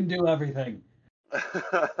 I can do everything.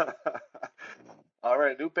 All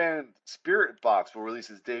right, new band Spiritbox will release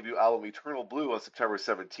its debut album Eternal Blue on September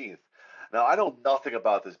 17th. Now, I know nothing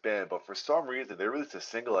about this band, but for some reason they released a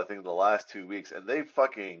single I think in the last 2 weeks, and they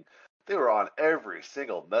were on every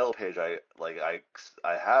single metal page I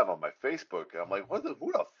have on my Facebook. And I'm like, who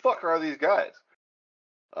the fuck are these guys?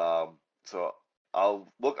 So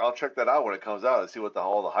I'll check that out when it comes out and see what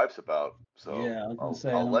all the hype's about. So yeah,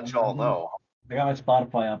 I'll let y'all know. I got my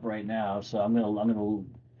Spotify up right now, so I'm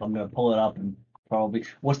gonna pull it up and probably.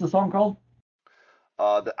 What's the song called?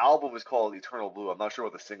 The album is called Eternal Blue. I'm not sure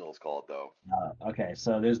what the single is called though. Okay,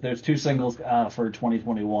 so there's 2 singles for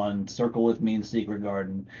 2021: Circle with Me and Secret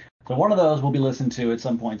Garden. So one of those will be listened to at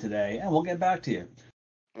some point today, and we'll get back to you.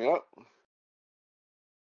 Yep.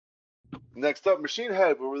 Next up, Machine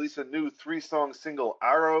Head will release a new 3-song single,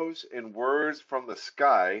 Arrows and Words from the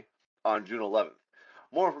Sky, on June 11th.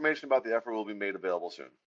 More information about the effort will be made available soon.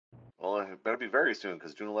 Well, it better be very soon,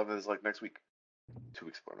 because June 11th is like next week. 2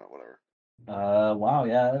 weeks from now, whatever. Wow,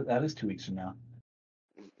 yeah, that is 2 weeks from now.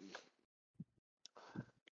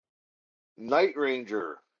 Night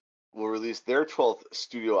Ranger will release their 12th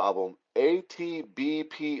studio album,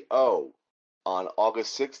 ATBPO, on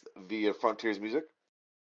August 6th via Frontiers Music.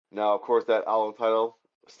 Now, of course, that album title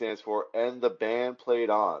stands for And the Band Played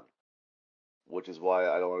On, which is why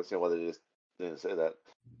I don't understand why they just didn't say that,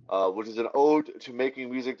 which is an ode to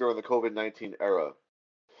making music during the COVID-19 era.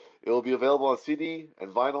 It will be available on CD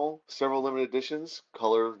and vinyl, several limited editions,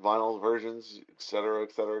 color, vinyl versions, etc.,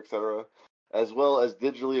 as well as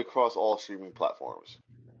digitally across all streaming platforms.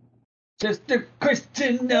 Sister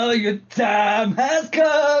Christian, know your time has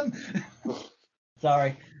come.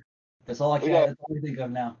 Sorry. That's all I think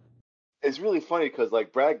of now. It's really funny because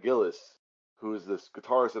like Brad Gillis, who is this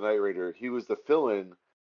guitarist in Night Ranger, he was the fill-in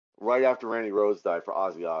right after Randy Rhoads died for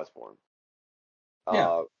Ozzy Osbourne.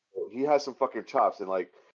 Yeah. He has some fucking chops, and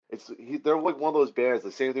like they're like one of those bands,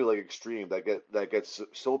 the same thing like Extreme, that gets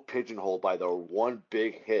so pigeonholed by the one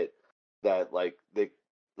big hit that like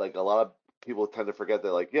a lot of people tend to forget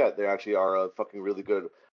that like they actually are a fucking really good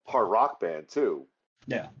hard rock band too.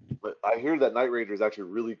 Yeah. But I hear that Night Ranger is actually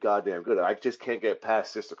really goddamn good. I just can't get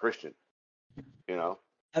past Sister Christian.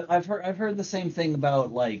 I've heard the same thing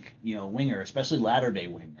about like Winger, especially latter day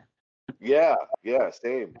Winger. Yeah,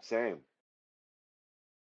 same.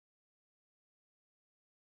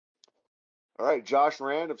 All right, Josh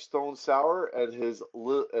Rand of Stone Sour and his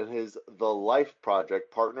The Life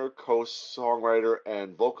Project partner, co-songwriter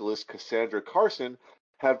and vocalist Cassandra Carson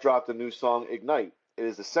have dropped a new song, Ignite. It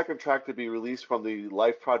is the second track to be released from the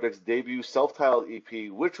Life Project's debut self-titled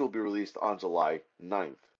EP, which will be released on July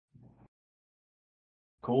 9th.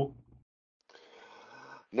 Cool.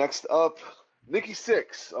 Next up, Nikki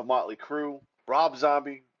Sixx of Motley Crue, Rob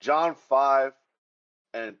Zombie, John Five,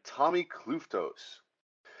 and Tommy Cluftos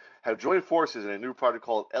have joined forces in a new project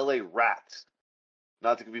called LA Rats,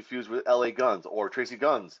 not to be confused with LA Guns or Tracy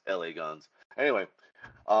Gunn's LA Guns. Anyway,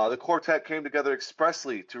 the quartet came together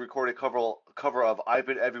expressly to record a cover of I've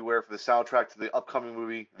Been Everywhere for the soundtrack to the upcoming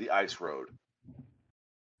movie The Ice Road.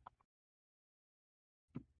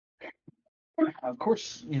 Of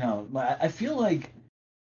course, I feel like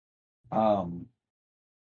a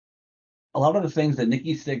lot of the things that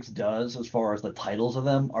Nikki Sixx does, as far as the titles of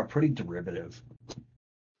them, are pretty derivative.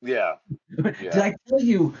 Yeah. Did I tell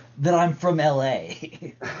you that I'm from LA?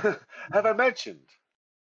 Have I mentioned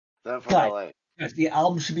that I'm from Guys, LA? yes, the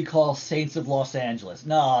album should be called Saints of Los Angeles.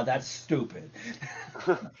 No, that's stupid.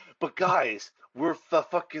 But guys, we're the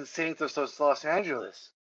fucking Saints of Los Angeles.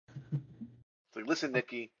 It's like, listen,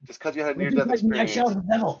 Nikki, just because you had a near-death experience, the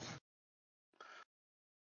devil.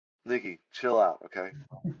 Nikki, chill out, okay?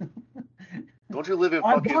 Don't you live in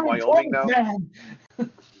fucking Wyoming now?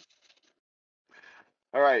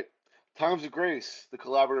 All right. Times of Grace, the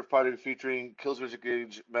collaborative project featuring Killswitch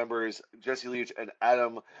Engage members Jesse Leach and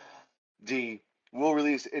Adam D, will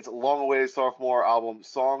release its long-awaited sophomore album,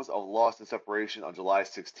 Songs of Lost and Separation, on July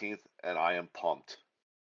 16th, and I am pumped.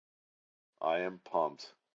 I am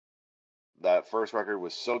pumped. That first record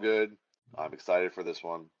was so good. I'm excited for this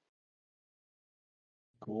one.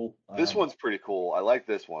 Cool. This one's pretty cool. I like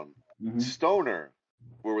this one. Stoner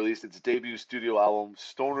will release its debut studio album,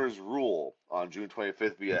 Stoner's Rule, on June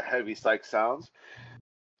 25th via Heavy Psych Sounds.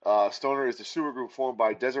 Stoner is the supergroup formed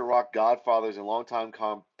by Desert Rock godfathers and longtime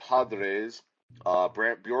compadres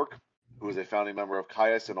Brant Bjork, who is a founding member of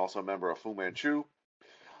Kyuss and also a member of Fu Manchu,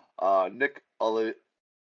 Nick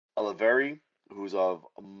Oliveri, who's of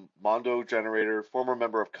Mondo Generator, former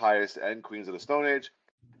member of Kyuss and Queens of the Stone Age,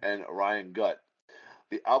 and Ryan Gutt.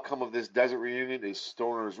 The outcome of this desert reunion is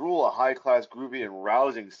Stoner's Rule, a high-class, groovy, and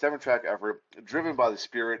rousing 7-track effort driven by the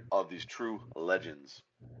spirit of these true legends.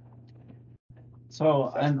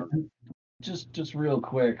 So, and just real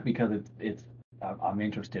quick, because I'm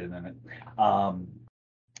interested in it.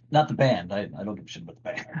 Not the band. I don't give a shit about the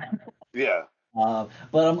band. Yeah.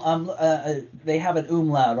 But they have an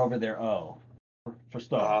umlaut over their O for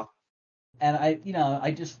Stoner. And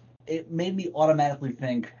it made me automatically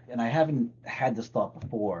think, and I haven't had this thought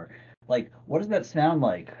before, like, what does that sound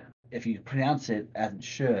like if you pronounce it as it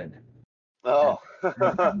should? Oh.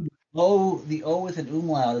 The O with an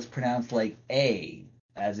umlaut is pronounced like A,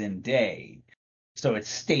 as in day. So it's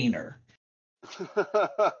Stainer.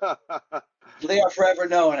 They are forever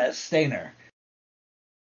known as Stainer.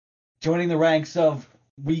 Joining the ranks of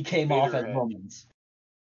We Came Off as Romans.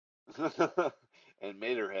 And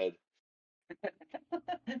Materhead.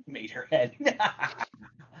 Materhead.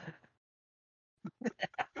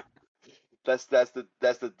 That's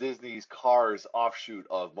the Disney's Cars offshoot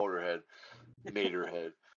of Motorhead.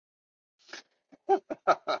 Materhead.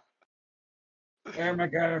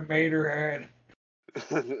 Armageddon Materhead.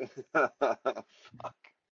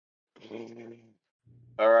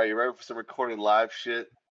 All right, you ready for some recorded live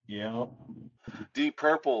shit? Yeah. Deep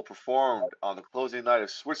Purple performed on the closing night of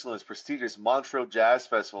Switzerland's prestigious Montreux Jazz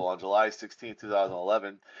Festival on July 16,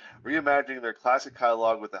 2011, reimagining their classic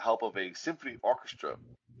catalog with the help of a symphony orchestra.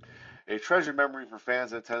 A treasured memory for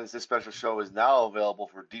fans in attendance, this special show is now available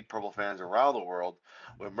for Deep Purple fans around the world,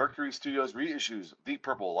 when Mercury Studios reissues Deep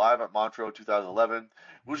Purple Live at Montreux 2011,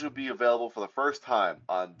 which will be available for the first time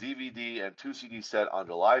on DVD and 2 CD set on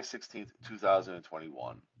July 16,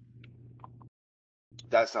 2021.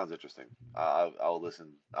 That sounds interesting. I'll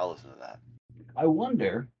listen to that. I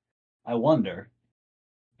wonder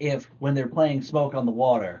if when they're playing Smoke on the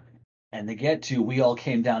Water and they get to We All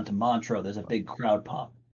Came Down to Montreux, there's a big crowd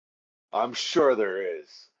pop. I'm sure there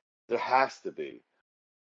is. There has to be.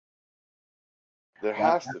 There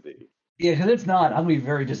has to be. Yeah, because if not, I'm going to be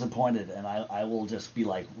very disappointed, and I will just be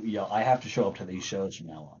like, I have to show up to these shows from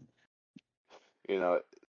now on.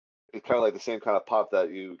 It's kind of like the same kind of pop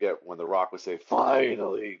that you get when The Rock would say,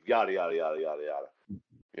 finally, yada, yada, yada, yada,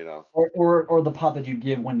 yada. Or the pop that you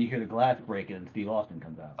give when you hear the glass break and Steve Austin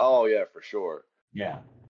comes out. Oh, yeah, for sure. Yeah.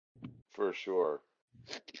 For sure.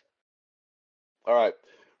 All right.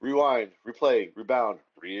 Rewind, replay, rebound,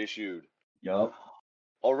 reissued. Yup.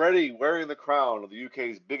 Already wearing the crown of the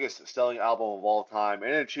UK's biggest selling album of all time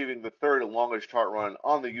and achieving the third longest chart run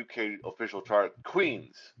on the UK official chart,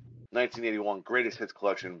 Queen's 1981 Greatest Hits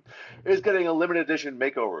Collection is getting a limited edition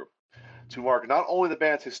makeover to mark not only the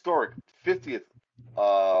band's historic 50th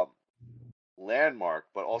uh, landmark,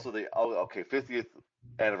 but also the 50th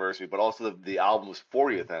anniversary, but also the album's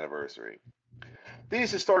 40th anniversary.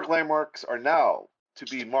 These historic landmarks are now to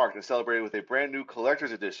be marked and celebrated with a brand new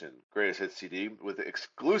collector's edition Greatest Hits CD with an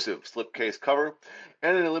exclusive slipcase cover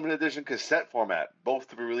and an limited edition cassette format, both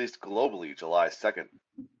to be released globally July 2nd.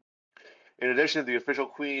 In addition, the official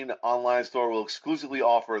Queen online store will exclusively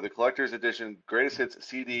offer the collector's edition Greatest Hits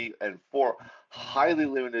CD and 4 highly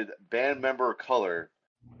limited band member color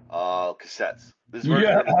cassettes. This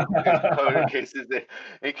version is covered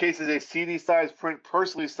in cases a CD size print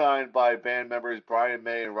personally signed by band members Brian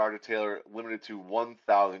May and Roger Taylor, limited to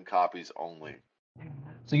 1,000 copies only.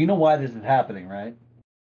 So you know why this is happening, right?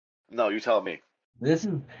 No, you tell me. This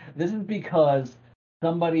is because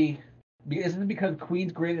somebody. This is because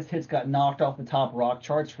Queen's Greatest Hits got knocked off the top rock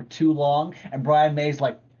charts for too long, and Brian May's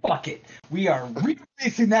like, "Fuck it, we are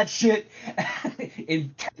re-releasing that shit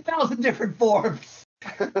in 10,000 different forms.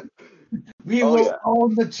 We will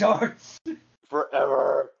own the charts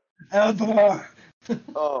forever, ever."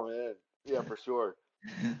 Oh man, yeah, for sure.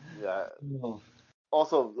 Yeah.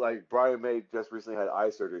 Also, like Brian May just recently had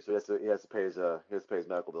eye surgery, so he has to pay his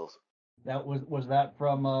medical bills. That was that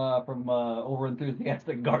from over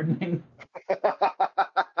enthusiastic gardening.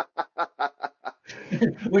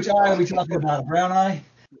 Which eye are we talking about? A brown eye?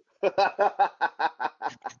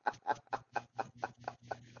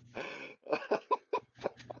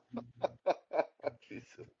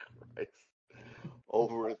 Jesus Christ.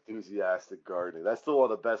 Over enthusiastic gardening. That's still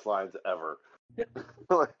one of the best lines ever.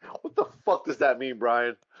 Like, what the fuck does that mean,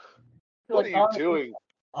 Brian? What are you doing?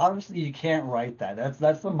 Honestly, you can't write that.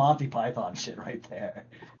 That's the Monty Python shit right there.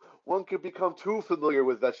 One could become too familiar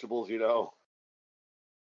with vegetables, you know.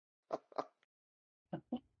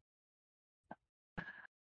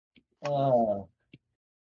 Oh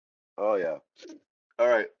yeah. All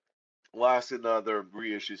right. Last in their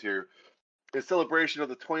reissues here. In celebration of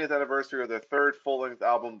the 20th anniversary of their third full-length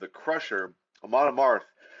album, The Crusher, Amon Amarth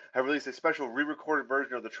have released a special re-recorded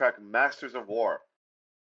version of the track Masters of War.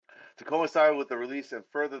 To coincide with the release and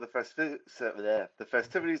further the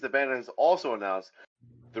festivities, the band has also announced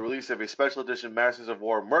the release of a special edition Masters of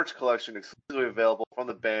War merch collection exclusively available from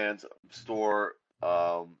the band's store,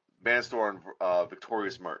 and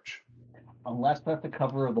Victorious Merch. Unless that's the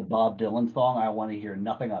cover of the Bob Dylan song, I want to hear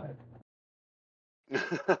nothing of it.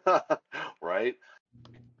 Right?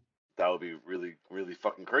 That would be really, really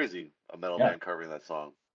fucking crazy. A metal band covering that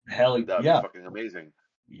song. Hell yeah. That would be fucking amazing.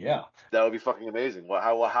 Yeah. That would be fucking amazing.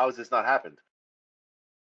 How has this not happened?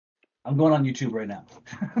 I'm going on YouTube right now.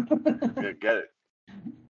 Get it.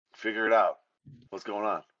 Figure it out. What's going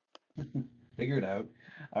on? Figure it out.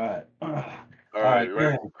 All right. All right. You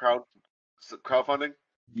ready? Crowdfunding?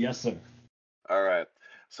 Yes, sir. All right.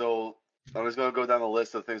 So I'm just going to go down the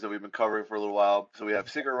list of things that we've been covering for a little while. So we have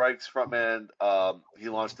Sigur Rós frontman. He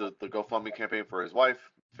launched the GoFundMe campaign for his wife,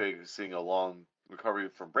 facing a long recovery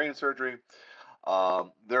from brain surgery.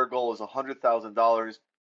 Their goal is $100,000.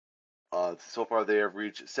 So far, they have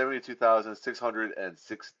reached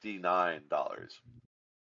 $72,669.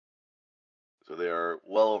 So they are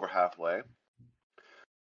well over halfway.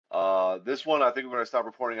 This one, I think we're going to stop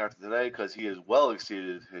reporting after today because he has well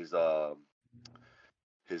exceeded his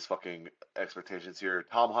fucking expectations here.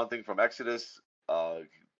 Tom Hunting from Exodus,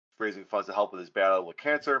 raising funds to help with his battle with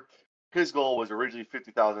cancer. His goal was originally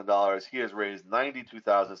 $50,000. He has raised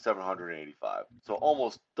 $92,785. So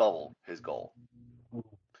almost double his goal.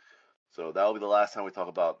 So that will be the last time we talk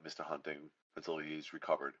about Mr. Hunting until he's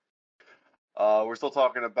recovered. We're still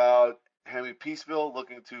talking about Henry Peaceville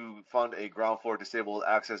looking to fund a ground floor disabled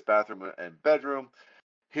access bathroom and bedroom.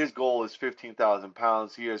 His goal is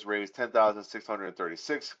 £15,000. He has raised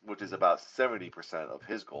 $10,636, which is about 70% of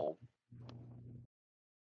his goal.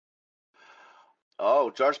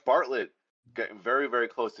 Oh, Josh Bartlett getting very, very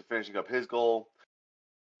close to finishing up his goal.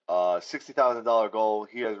 $60,000 goal.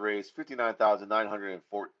 He has raised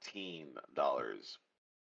 $59,914.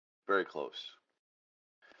 Very close.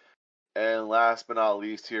 And last but not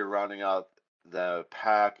least here, rounding out the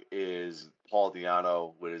pack is Paul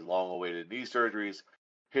Di'Anno with his long-awaited knee surgeries.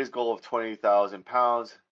 His goal of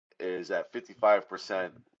 £20,000 is at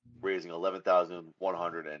 55%, raising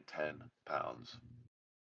 £11,110.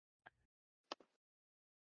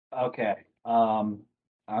 Okay. I'm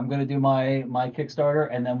gonna do my Kickstarter,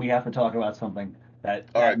 and then we have to talk about something That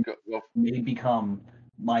All right, go, well, may become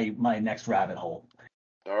my next rabbit hole.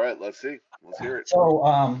 all right, let's see. Let's hear it.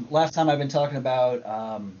 So last time I've been talking about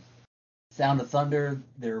Sound of Thunder.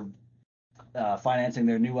 They're financing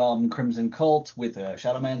their new album Crimson Cult with a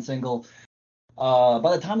Shadow Man single.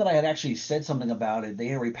 By the time that I had actually said something about it, they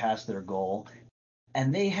had already passed their goal,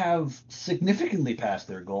 and they have significantly passed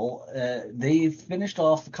their goal. They finished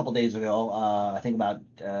off a couple days ago, I think about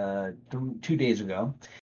 2 days ago,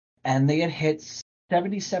 and they had hit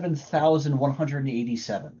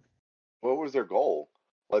 77,187. What was their goal?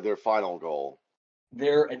 Like their final goal?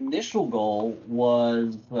 Their initial goal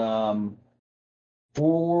was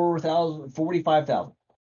 45,000,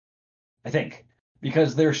 I think,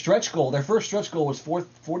 because their first stretch goal was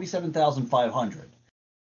 47,500.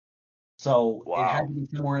 So it had Wow. to be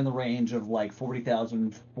somewhere in the range of like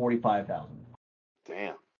 40,000, 45,000.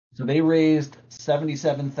 Damn. So they raised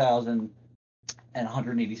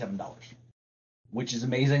 $77,187, which is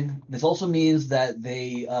amazing. This also means that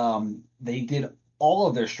they did all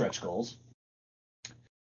of their stretch goals.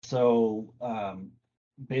 So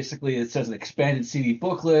basically, it says an expanded CD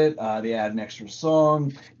booklet. They add an extra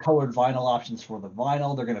song, colored vinyl options for the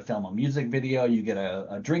vinyl. They're going to film a music video. You get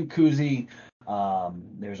a drink koozie.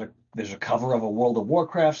 There's a cover of a World of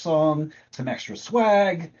Warcraft song, some extra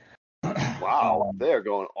swag. Wow. They are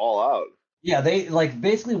going all out. Yeah, they like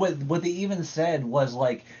basically what they even said was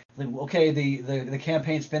like okay, the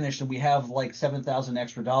campaign's finished and we have like 7,000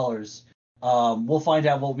 extra dollars. We'll find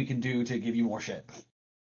out what we can do to give you more shit.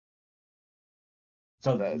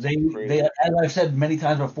 So That's they crazy. as I've said many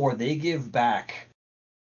times before, they give back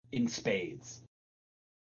in spades.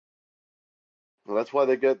 Well, that's why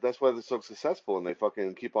they're so successful and they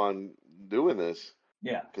fucking keep on doing this.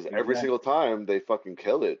 Yeah, Because every exactly. single time they fucking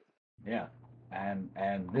kill it. Yeah, and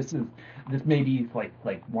this may be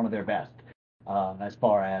like one of their best as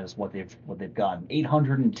far as what they've gotten.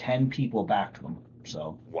 810 people backed them.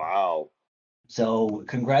 Wow. So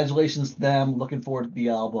congratulations to them. Looking forward to the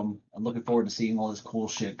album. I'm looking forward to seeing all this cool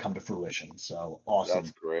shit come to fruition. So That's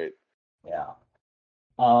awesome. great. Yeah.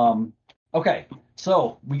 Um. Okay.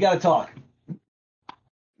 So we got to talk.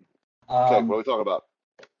 Okay, what are we talking about?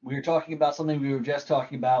 We were talking about something we were just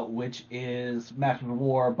talking about, which is Masters of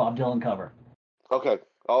War Bob Dylan cover. Okay.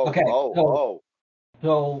 Oh, Okay. oh, So oh.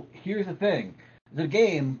 so here's the thing. There's a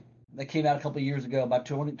game that came out a couple of years ago, about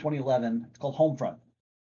 2011. It's called Homefront.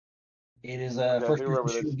 It is a Okay, I think I first-person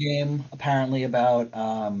remember shooter this. game, apparently about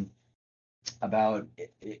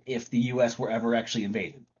if the U.S. were ever actually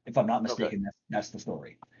invaded. If I'm not Okay. mistaken, that's the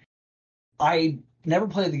story. I never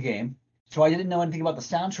played the game, so I didn't know anything about the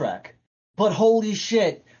soundtrack. But holy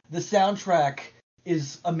shit, the soundtrack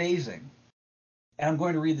is amazing. And I'm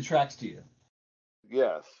going to read the tracks to you.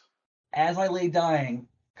 Yes. As I Lay Dying,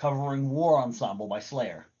 covering War Ensemble by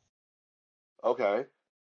Slayer. Okay.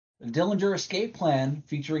 The Dillinger Escape Plan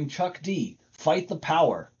featuring Chuck D. Fight the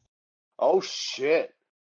Power. Oh shit.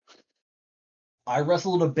 I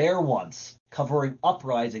Wrestled a Bear Once, covering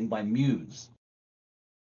Uprising by Muse.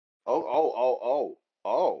 Oh, oh, oh, oh,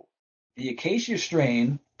 oh. The Acacia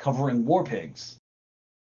Strain, covering War Pigs.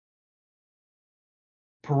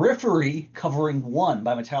 Periphery, covering One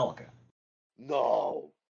by Metallica.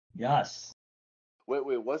 No. Yes. Wait,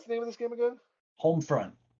 what's the name of this game again?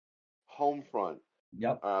 Homefront. Homefront.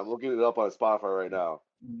 Yep. I'm looking it up on Spotify right now.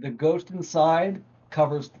 The Ghost Inside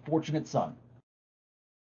covers Fortunate Son.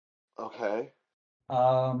 Okay.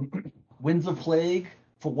 Winds of Plague,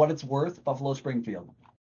 For What It's Worth, Buffalo Springfield.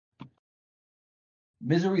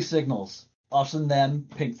 Misery Signals, Us and Them,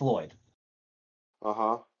 Pink Floyd.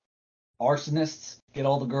 Uh-huh. Arsonists, Get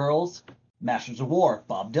All the Girls, Masters of War,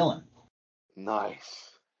 Bob Dylan.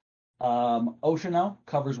 Nice. Oceano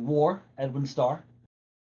covers War, Edwin Starr.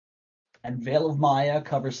 And Veil of Maya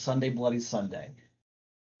covers Sunday Bloody Sunday.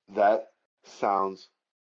 That sounds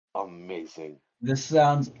amazing. This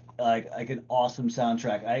sounds like an awesome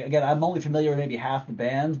soundtrack. I'm only familiar with maybe half the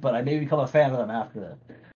bands, but I may become a fan of them after this.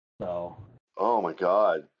 So Oh my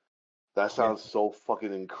God. That yeah, sounds so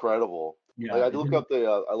fucking incredible. Like yeah. I looked up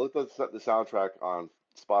I looked up the soundtrack on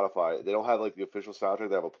Spotify. They don't have like the official soundtrack.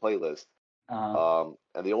 They have a playlist. Uh,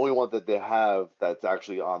 And the only one that they have that's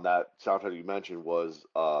actually on that soundtrack you mentioned was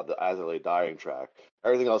the As I Lay Dying track.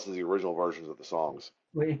 Everything else is the original versions of the songs.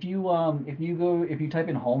 if you type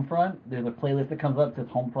in Homefront, there's a playlist that comes up that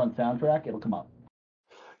says Homefront soundtrack. It'll come up.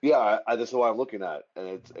 Yeah, that's what I'm looking at,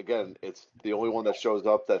 and it's the only one that shows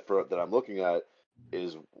up that I'm looking at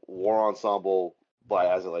is War Ensemble by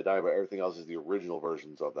As I Lay Dying, but everything else is the original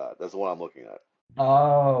versions of that. That's the one I'm looking at.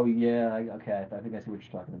 Oh yeah, okay. I think I see what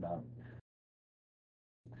you're talking about.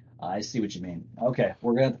 I see what you mean. Okay,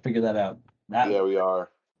 we're gonna have to figure that out. That Yeah, we are.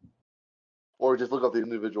 Or just look up the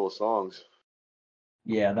individual songs.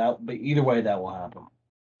 Yeah, but either way, that will happen.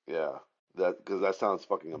 Yeah, because that sounds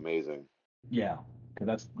fucking amazing. Yeah,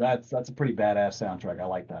 because that's a pretty badass soundtrack. I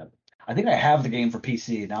like that. I think I have the game for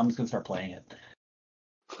PC. Now I'm just gonna start playing it.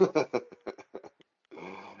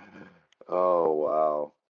 Oh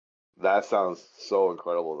wow, that sounds so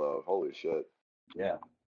incredible though. Holy shit, Yeah,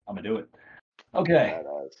 I'm gonna do it. Okay,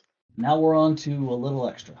 badass. now we're on to a little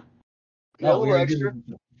extra. Yeah, a No, little extra.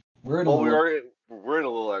 we're in a Well, little we're in a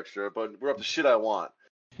little extra, but we're up to shit I want.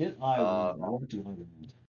 shit. I Uh, want.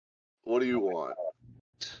 what do you want?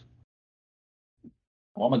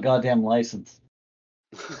 I want my goddamn license.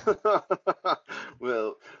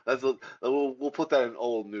 Well, we'll put that in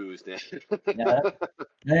old news, Dan. Yeah,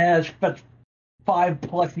 yeah, that's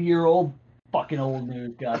 5+ year old fucking old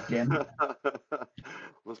news. Goddamn it.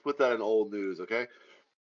 Let's put that in old news, okay?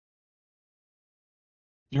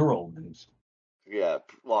 You're old news. Yeah,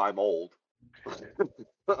 well, I'm old.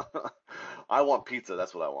 I want pizza.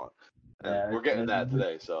 That's what I want, and Yeah, we're getting that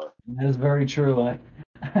today. So that is very true.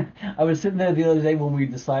 I was sitting there the other day when we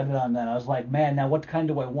decided on that. I was like, man, now what kind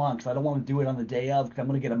do I want? Because I don't want to do it on the day of because I'm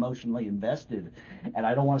going to get emotionally invested. And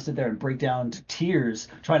I don't want to sit there and break down to tears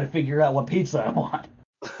trying to figure out what pizza I want.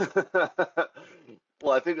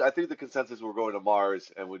 well, I think the consensus we're going to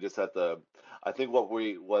Mars, and we just had to. I think what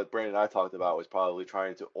Brandon and I talked about was probably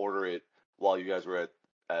trying to order it while you guys were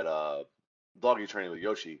at doggy training with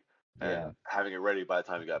Yoshi, and Yeah. having it ready by the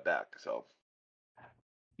time you got back. So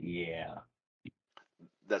Yeah.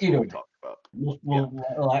 that's Either what we way, talked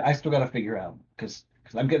about. I still got to figure out because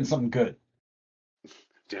I'm getting something good.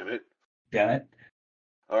 Damn it! Damn it.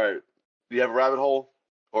 All right, do you have a rabbit hole,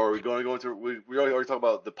 or are we going to go into we already talked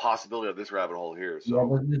about the possibility of this rabbit hole here? Yeah,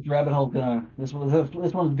 So this rabbit hole this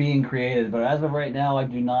one's being created, but as of right now, I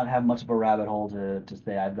do not have much of a rabbit hole to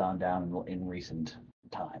say I've gone down in recent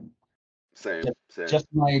time. same, Just, same.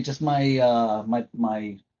 just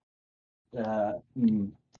my uh,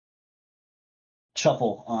 mm,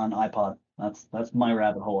 shuffle on iPod. That's my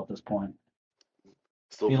rabbit hole at this point.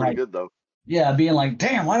 Still Being pretty like, good though, yeah, being like,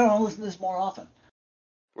 damn, why don't I listen to this more often?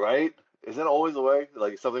 right? Isn't that always the way?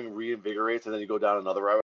 Like something reinvigorates, and then you go down another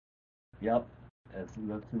rabbit. Yep, that's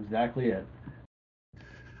exactly it.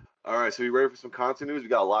 All right, so you ready for some content news? We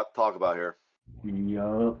got a lot to talk about here.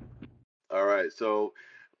 Yup. All right, so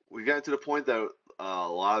we got to the point that a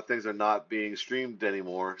lot of things are not being streamed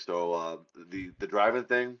anymore. So the driving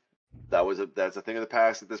thing, that's a thing of the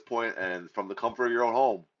past at this point, and from the comfort of your own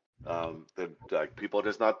home, like people are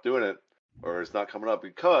just not doing it, or it's not coming up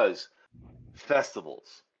because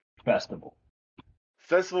festivals. Festival.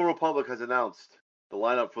 Festival Republic has announced the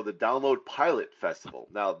lineup for the Download Pilot Festival.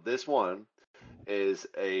 Now, this one is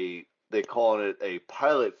they call it a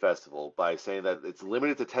pilot festival by saying that it's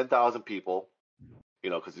limited to 10,000 people,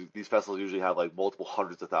 because these festivals usually have like multiple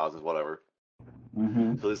hundreds of thousands, whatever.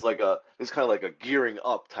 Mm-hmm. So it's kind of like a gearing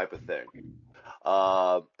up type of thing.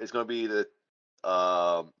 It's going to be the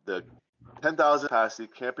 10,000 capacity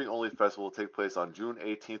camping only festival will take place on June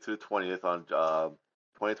 18th to the 20th on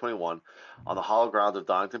 2021 on the hollow grounds of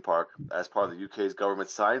Donington Park as part of the UK's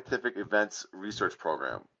government's scientific events research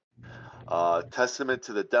program. Testament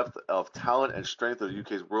to the depth of talent and strength of the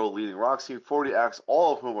UK's world-leading rock scene, 40 acts,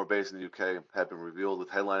 all of whom are based in the UK, have been revealed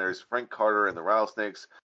with headliners Frank Carter and the Rattlesnakes,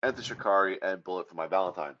 Enter Shikari, and Bullet for My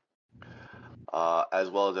Valentine. As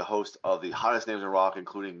well as a host of the hottest names in rock,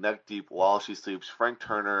 including Neck Deep, While She Sleeps, Frank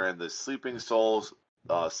Turner, and the Sleeping Souls,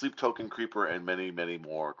 Sleep Token Creeper, and many, many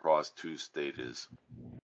more across 2 stages.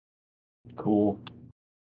 Cool.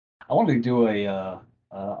 I wanted to do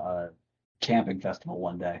a camping festival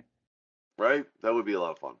one day. Right? That would be a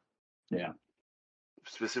lot of fun. Yeah.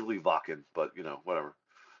 Specifically Vakken, but whatever.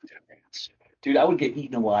 Dude, I would get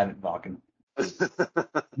eaten alive at Vakken.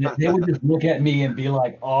 They would just look at me and be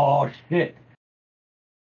like, "Oh shit."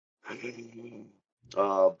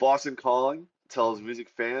 Boston Calling tells music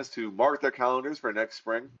fans to mark their calendars for next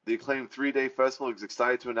spring. The acclaimed 3-day festival is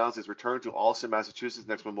excited to announce its return to Allston, Massachusetts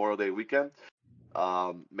next Memorial Day weekend,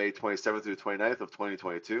 May 27th through 29th of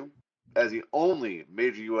 2022. As the only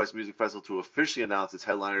major U.S. music festival to officially announce its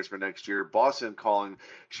headliners for next year, Boston Calling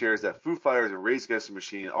shares that Foo Fighters and Rage Against the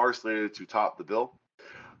Machine are slated to top the bill.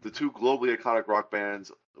 The 2 globally iconic rock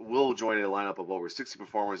bands will join a lineup of over 60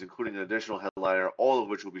 performers, including an additional headliner, all of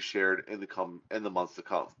which will be shared in the months to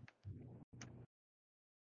come.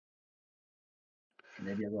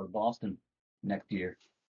 Maybe I'll go to Boston next year.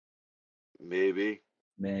 Maybe.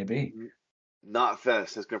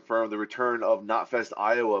 Knotfest has confirmed the return of Knotfest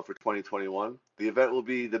Iowa for 2021. The event will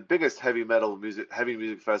be the biggest heavy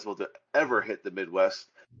music festival to ever hit the Midwest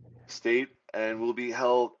state and will be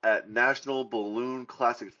held at National Balloon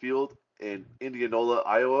Classic Field in Indianola,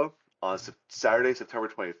 Iowa on Saturday, September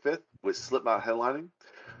 25th, with Slipknot headlining.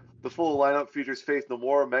 The full lineup features Faith No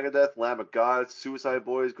More, Megadeth, Lamb of God, Suicide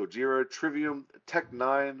Boys, Gojira, Trivium, Tech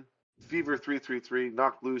Nine, Fever 333,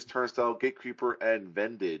 Knocked Loose, Turnstile, Gatekeeper, and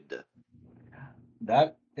Vended.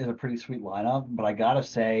 That is a pretty sweet lineup, but I gotta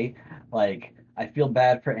say, like, I feel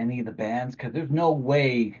bad for any of the bands because there's no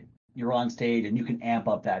way you're on stage and you can amp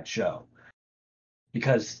up that show.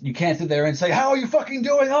 Because you can't sit there and say, "How are you fucking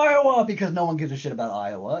doing, Iowa?" Because no one gives a shit about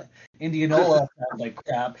Iowa. Indianola sounds like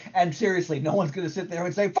crap, and seriously, no one's gonna sit there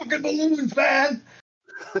and say, "Fucking balloons, man."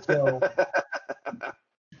 So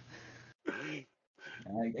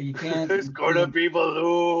you can't. There's gonna be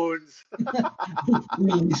balloons.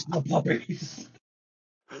 Release the puppies.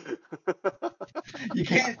 You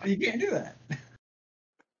can't do that.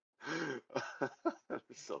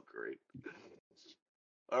 That's so great.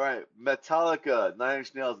 All right, Metallica, Nine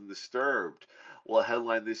Inch Nails, and Disturbed will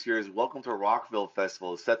headline this year's Welcome to Rockville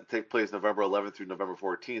Festival, set to take place November 11th through November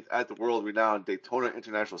 14th at the world-renowned Daytona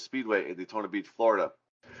International Speedway in Daytona Beach, Florida.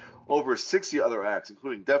 Over 60 other acts,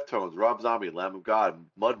 including Deftones, Rob Zombie, Lamb of God,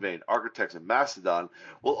 Mudvayne, Architects, and Mastodon,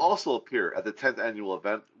 will also appear at the 10th annual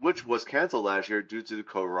event, which was canceled last year due to the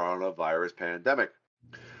coronavirus pandemic.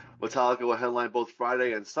 Metallica will headline both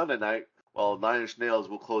Friday and Sunday night, while Nine Inch Nails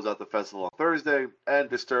will close out the festival on Thursday, and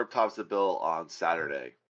Disturbed tops the bill on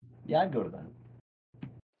Saturday. Yeah, I'd go to that.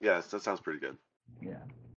 Yes, that sounds pretty good. Yeah.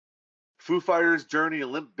 Foo Fighters, Journey,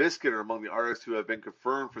 and Limp Bizkit are among the artists who have been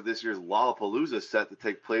confirmed for this year's Lollapalooza, set to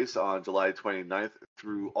take place on July 29th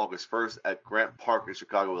through August 1st at Grant Park in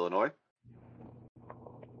Chicago, Illinois.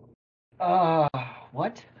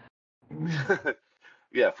 What?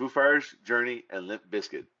 Yeah, Foo Fighters, Journey, and Limp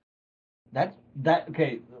Bizkit.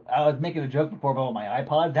 Okay, I was making a joke before about my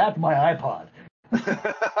iPod. That's my iPod.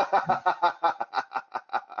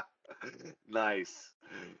 Nice.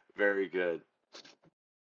 Very good.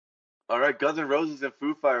 All right, Guns N' Roses and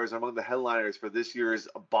Foo Fighters are among the headliners for this year's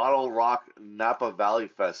Bottle Rock Napa Valley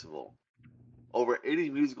Festival. Over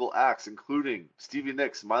 80 musical acts, including Stevie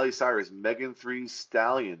Nicks, Miley Cyrus, Megan Thee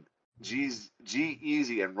Stallion,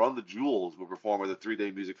 G-Eazy, and Run the Jewels will perform at the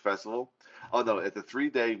three-day music festival. At the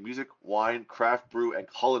three-day music, wine, craft brew, and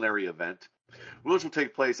culinary event, which will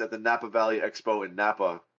take place at the Napa Valley Expo in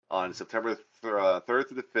Napa on September 3rd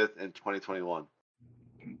through the 5th in 2021.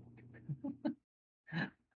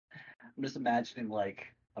 I'm just imagining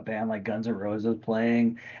like a band like Guns N' Roses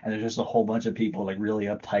playing, and there's just a whole bunch of people like really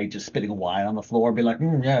uptight, just spitting wine on the floor, be like,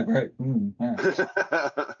 "Yeah, great."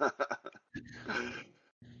 Yeah.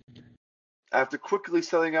 After quickly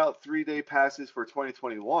selling out three-day passes for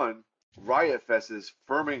 2021, Riot Fest is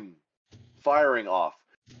firing off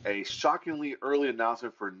a shockingly early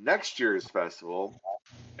announcement for next year's festival,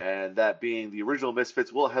 and that being the original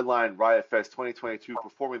Misfits will headline Riot Fest 2022,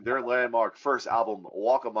 performing their landmark first album,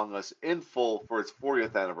 Walk Among Us, in full for its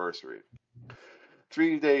 40th anniversary.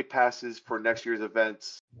 3-day passes for next year's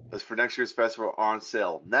festival are on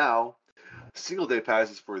sale now. Single-day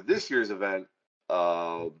passes for this year's event,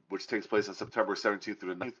 which takes place on September 17th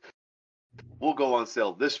through the 9th, will go on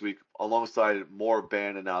sale this week, alongside more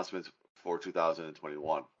band announcements for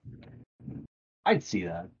 2021. I'd see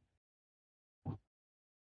that.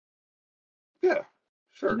 Yeah,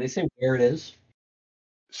 sure. Did they say where it is?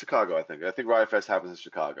 Chicago, I think. I think Riot Fest happens in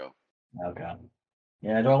Chicago. Okay.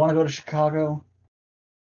 Yeah, do I want to go to Chicago?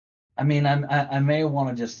 I mean, I may want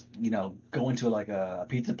to just, go into like a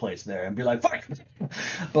pizza place there and be like, fuck!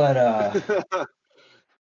 But,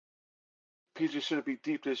 Pizza shouldn't be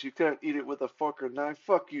deep dish. You can't eat it with a fork or knife.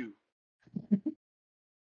 Fuck you.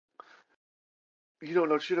 You don't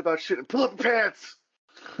know shit about shit and pull up your pants.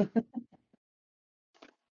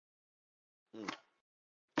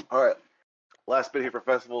 All right. Last bit here for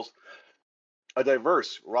festivals. A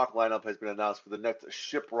diverse rock lineup has been announced for the next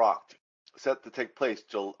Shiprocked, set to take place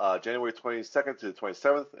January 22nd to the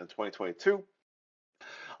 27th in 2022.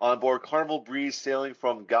 On board Carnival Breeze, sailing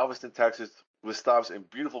from Galveston, Texas, with stops in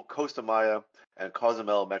beautiful Costa Maya and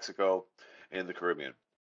Cozumel, Mexico, in the Caribbean.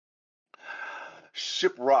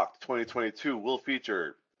 Shiprocked 2022 will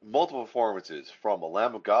feature multiple performances from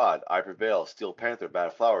Lamb of God, I Prevail, Steel Panther,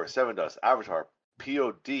 Bad Flower, Seven Dust, Avatar,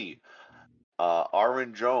 POD,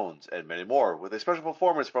 Aaron Jones, and many more, with a special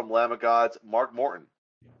performance from Lamb of God's Mark Morton.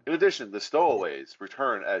 In addition, the Stowaways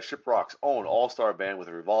return as Shiprock's own all-star band with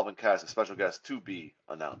a revolving cast of special guests to be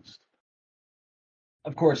announced.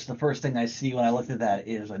 Of course, the first thing I see when I looked at that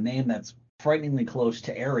is a name that's frighteningly close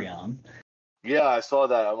to Arion. Yeah, I saw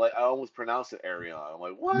that. I'm like, I almost pronounced it Arion. I'm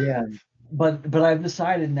like, what? Yeah, but I've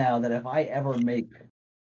decided now that if I ever make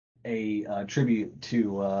a tribute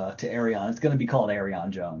to Arion, it's going to be called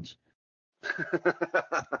Arion Jones.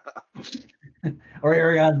 Or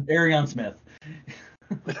Arion Smith.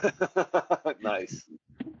 Nice.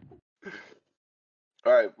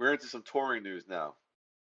 All right, we're into some touring news now.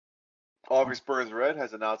 Augsburg Spurs Red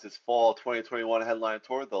has announced its fall 2021 headline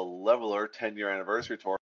tour, the Leveler 10-year anniversary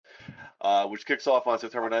tour, which kicks off on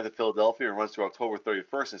September 9th in Philadelphia and runs through October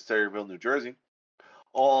 31st in Sayreville, New Jersey.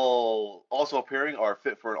 All also appearing are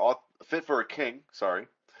Fit for a King,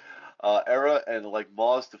 Era, and like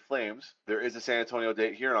Moths to Flames. There is a San Antonio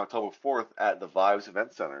date here on October 4th at the Vibes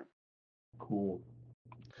Event Center. Cool.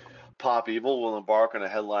 Pop Evil will embark on a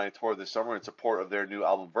headline tour this summer in support of their new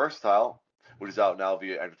album Versatile, which is out now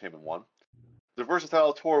via Entertainment One. The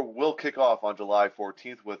Versatile tour will kick off on July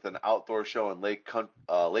 14th with an outdoor show in Lake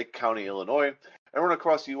County, Illinois, and run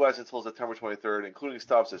across the U.S. until September 23rd, including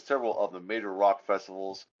stops at several of the major rock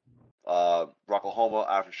festivals, Rocklahoma,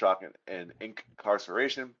 Aftershock, and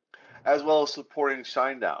Incarceration, as well as supporting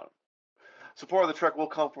Shinedown. Support of the trek will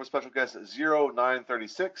come from special guests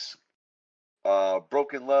 0936,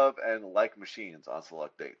 Broken Love, and Like Machines on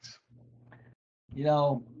select dates. You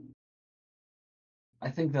know, I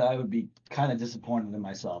think that I would be kind of disappointed in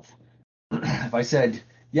myself if I said,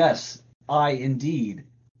 yes, I indeed,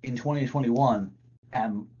 in 2021,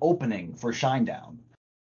 am opening for Shinedown.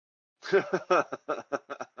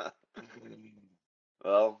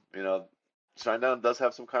 Well, Shinedown does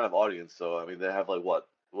have some kind of audience, so I mean they have like what?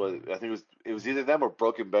 I think it was either them or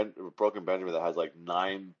Broken Benjamin that has like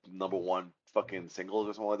 9 #1 fucking singles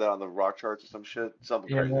or something like that on the rock charts or something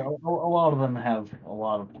Yeah, crazy. a lot of them have a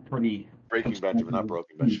lot of pretty Breaking Benjamin, not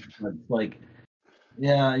Broken Benjamin. But like,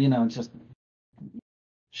 yeah, it's just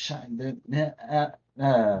shine.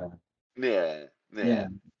 Yeah,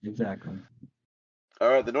 exactly. All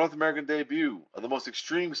right, the North American debut of the most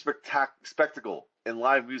extreme spectacle in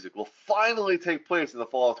live music will finally take place in the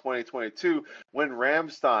fall of 2022 when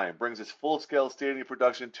Rammstein brings its full-scale stadium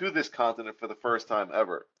production to this continent for the first time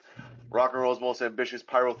ever. Rock and roll's most ambitious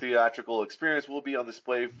pyro-theatrical experience will be on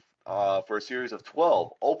display for a series of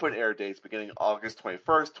 12 open-air dates beginning August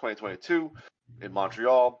 21st, 2022 in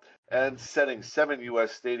Montreal and setting 7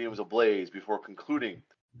 U.S. stadiums ablaze before concluding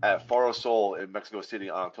at Faro Sol in Mexico City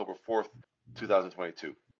on October 4th,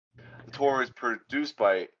 2022. The tour is produced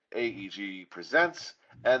by AEG Presents,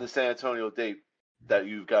 and the San Antonio date that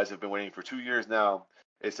you guys have been waiting for 2 years now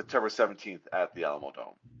is September 17th at the Alamo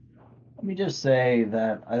Dome. Let me just say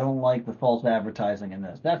that I don't like the false advertising in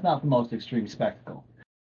this. That's not the most extreme spectacle.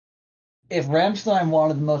 If Rammstein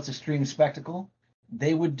wanted the most extreme spectacle,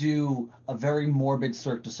 they would do a very morbid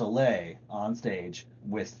Cirque du Soleil on stage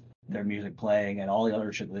with their music playing and all the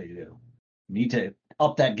other shit they do. You need to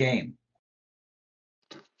up that game.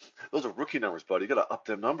 Those are rookie numbers, buddy. You gotta up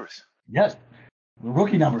them numbers. Yes, the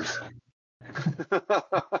rookie numbers.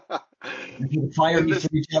 The fire needs to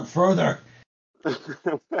reach out further.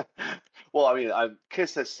 Well, I mean,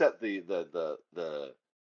 Kiss has set the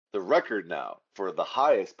record now for the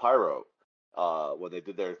highest pyro when they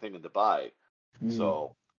did their thing in Dubai.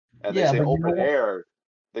 So, and they say open air.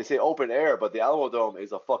 They say open air, but the Alamo Dome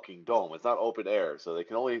is a fucking dome. It's not open air, so they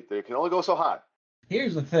can only go so high.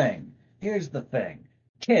 Here's the thing.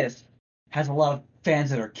 Kiss has a lot of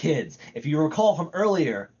fans that are kids. If you recall from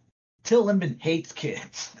earlier, Till Lindemann hates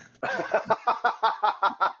kids.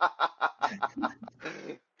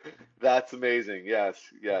 That's amazing. Yes,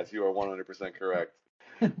 you are 100% correct.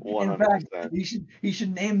 100%. In fact, he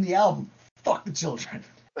should name the album "Fuck the Children."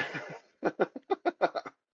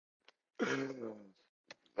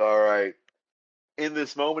 All right. In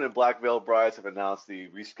this moment, and Black Veil Brides have announced the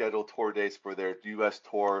rescheduled tour dates for their U.S.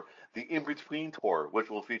 tour, the In Between Tour, which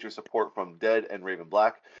will feature support from Dead and Raven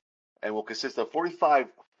Black, and will consist of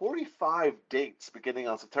 45 dates beginning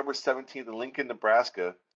on September 17th in Lincoln,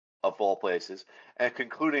 Nebraska, of all places, and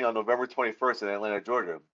concluding on November 21st in Atlanta,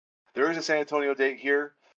 Georgia. There is a San Antonio date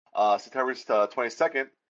here, September 22nd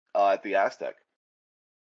at the Aztec.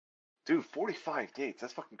 Dude, 45 dates.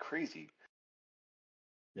 That's fucking crazy.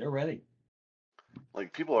 They're ready.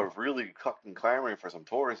 Like, people are really fucking clamoring for some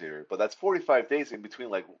tours here, but that's 45 days in between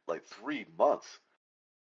like 3 months.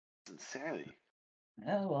 It's insanity.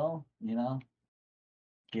 Yeah, well,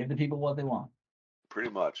 give the people what they want. Pretty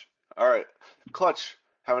much. All right. Clutch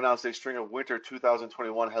have announced a string of winter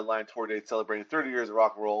 2021 headline tour dates celebrating 30 years of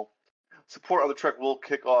rock and roll. Support on the trek,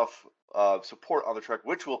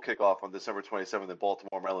 which will kick off on December 27th in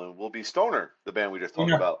Baltimore, Maryland, will be Stoner, the band we just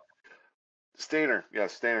talked about. Stainer.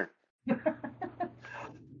 Yes, Stainer.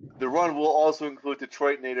 The run will also include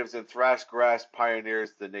Detroit natives and thrash grass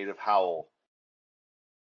pioneers, the Native Howl.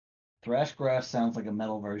 Thrash grass sounds like a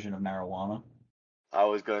metal version of marijuana. I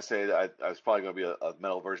was going to say that I was probably going to be a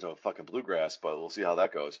metal version of fucking bluegrass, but we'll see how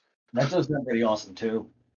that goes. That does sound pretty awesome, too.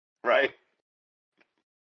 Right.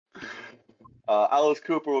 Alice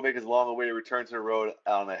Cooper will make his long-awaited return to the road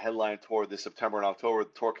on a headline tour this September and October.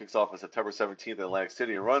 The tour kicks off on September 17th in Atlantic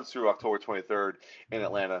City and runs through October 23rd in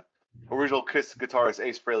Atlanta. Original Kiss guitarist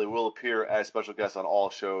Ace Frehley will appear as special guest on all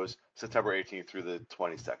shows September 18th through the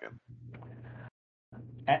 22nd.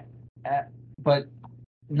 But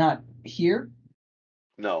not here?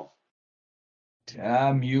 No.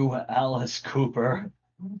 Damn you, Alice Cooper.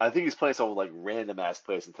 I think he's playing some like random ass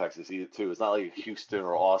place in Texas too. It's not like Houston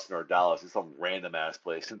or Austin or Dallas. It's some random ass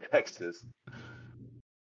place in Texas.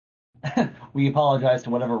 We apologize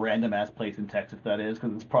to whatever random ass place in Texas that is,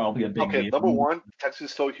 because it's probably a big Okay, deal. number one,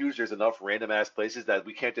 Texas is so huge. There's enough random ass places that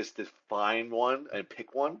we can't just define one and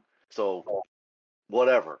pick one. So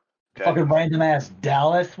whatever. Okay. Fucking random ass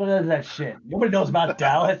Dallas. What is that shit? Nobody knows about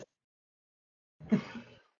Dallas. The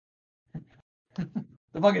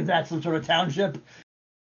fuck is that? Some sort of township?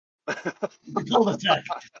 The cul-de-sac.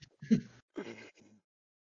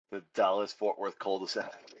 The Dallas Fort Worth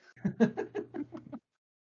cul-de-sac.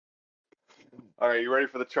 All right, you ready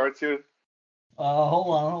for the charts here? Hold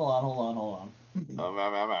on. We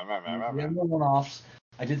have no one-offs.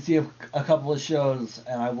 I did see a couple of shows,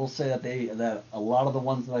 and I will say that a lot of the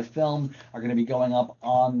ones that I filmed are going to be going up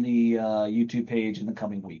on the YouTube page in the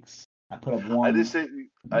coming weeks. I put up one. I did say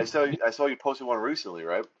I saw you posted one recently,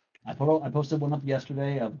 right? I posted one up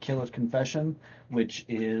yesterday of Killer's Confession, which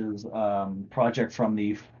is project from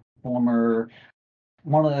a former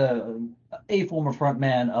frontman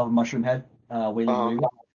of Mushroomhead, Waylon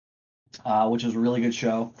Reed, which is a really good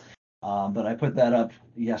show. But I put that up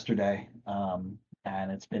yesterday,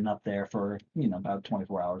 and it's been up there for about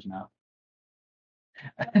 24 hours now.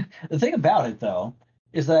 The thing about it, though,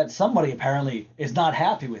 is that somebody apparently is not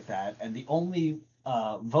happy with that, and the only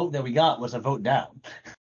vote that we got was a vote down.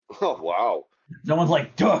 Oh wow! Someone's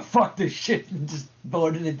like, "Duh, fuck this shit," and just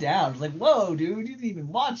voted it down. It's like, whoa, dude, you didn't even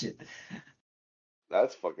watch it.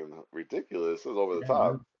 That's fucking ridiculous. It was over the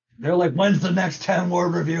top. They're like, "When's the next 10-word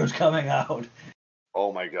reviews coming out?"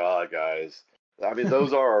 Oh my god, guys! I mean,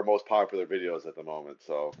 those are our most popular videos at the moment.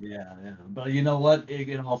 So Yeah. But you know what?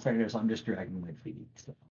 In all fairness, I'm just dragging my feet.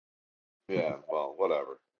 So. yeah, well,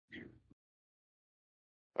 whatever.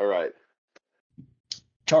 All right,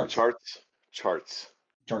 Charts.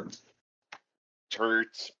 All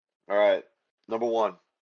right, number one,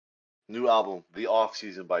 new album, The Off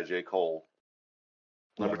Season by J. Cole.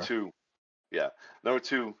 Number two,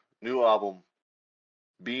 new album,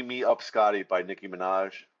 Beam Me Up Scotty by Nicki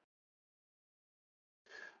Minaj.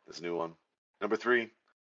 This new one. Number three,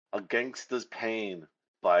 A Gangsta's Pain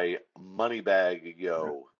by Moneybagg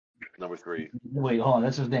Yo. Number three. Wait, hold on.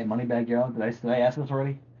 That's his name, Moneybagg Yo. Did I ask this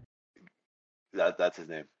already? That's his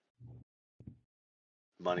name.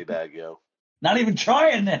 Moneybagg Yo. Not even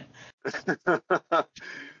trying then.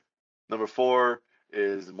 Number four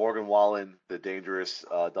is Morgan Wallen, The Dangerous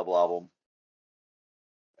double album.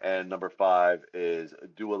 And number five is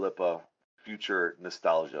Dua Lipa, Future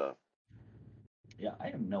Nostalgia. Yeah, I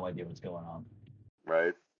have no idea what's going on.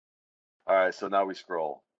 Right? All right, so now we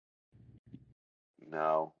scroll.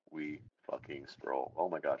 Now we fucking scroll. Oh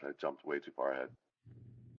my gosh, I jumped way too far ahead.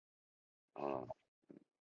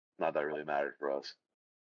 Not that it really mattered for us.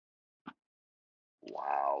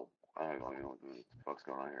 Wow. I don't even know what the fuck's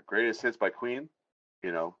going on here. Greatest Hits by Queen,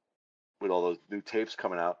 with all those new tapes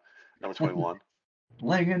coming out. Number 21.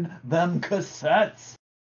 Slinging them cassettes.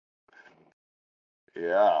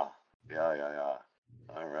 Yeah.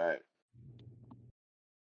 All right.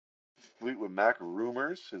 Fleetwood Mac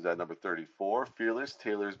Rumors is at number 34. Fearless,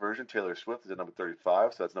 Taylor's version. Taylor Swift is at number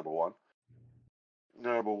 35, so that's number one.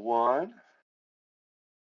 Number one.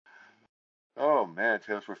 Oh man,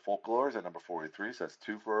 Taylor Swift Folklore is at number 43, so that's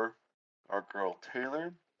two for our girl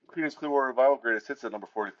Taylor. Creedence Clearwater Revival Greatest Hits at number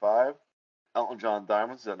 45. Elton John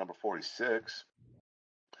Diamonds is at number 46.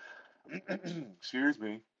 Excuse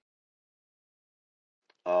me.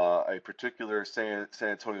 A particular San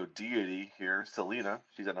Antonio deity here, Selena.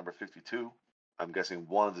 She's at number 52. I'm guessing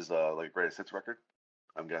one is like greatest hits record.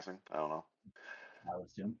 I'm guessing. I don't know. I would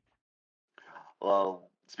assume.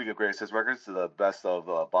 Well, speaking of greatest hits records, the best of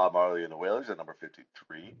Bob Marley and the Wailers at number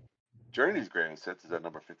 53. Journey's greatest hits is at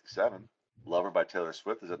number 57. Lover by Taylor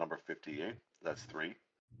Swift is at number 58. That's 3.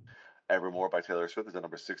 Evermore by Taylor Swift is at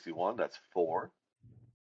number 61. That's 4.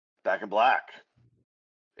 Back in Black.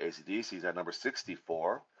 AC/DC is at number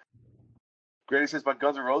 64. Greatest Hits by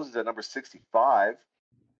Guns N' Roses at number 65.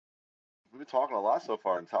 We've been talking a lot so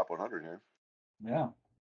far in the top 100 here. Yeah.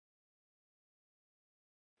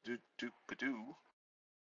 Do.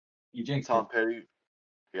 You jinxed Tom it. Petty.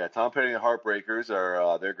 Yeah, Tom Petty and Heartbreakers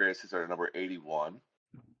are their greatest hits are at number 81.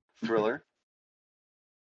 Thriller.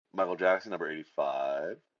 Michael Jackson, number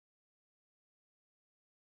 85.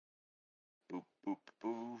 Boop, boop,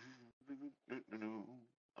 boop.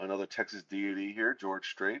 Another Texas deity here, George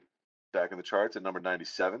Strait, back in the charts at number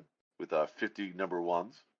 97 with 50 number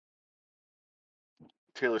ones.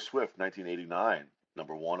 Taylor Swift, 1989,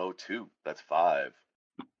 number 102. That's 5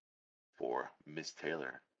 for Miss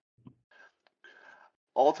Taylor.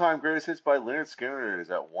 All-time greatest hits by Lynyrd Skynyrd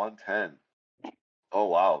is at 110. Oh,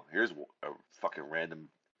 wow. Here's a fucking random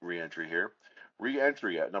re-entry here.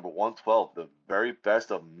 Re-entry at number 112, the very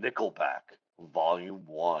best of Nickelback, Volume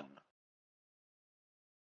 1.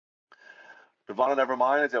 Nirvana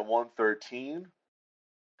Nevermind is at 113.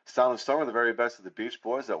 Sound of Summer, the very best of the Beach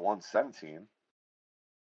Boys, at 117.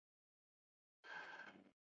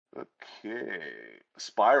 Okay.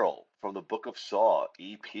 Spiral from the Book of Saw,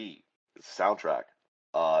 EP, soundtrack.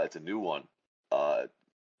 It's a new one. At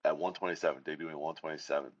 127, debuting at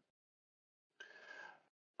 127.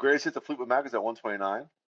 Greatest hits of Fleetwood Mac is at 129.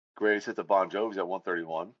 Greatest hits of Bon Jovi is at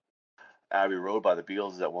 131. Abbey Road by the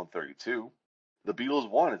Beatles is at 132. The Beatles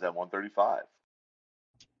 1 is at 135.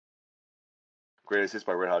 Greatest hits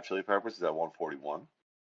by Red Hot Chili Peppers is at 141.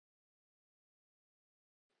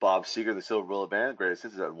 Bob Seger, the Silverilla Band, greatest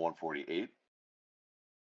hits is at 148.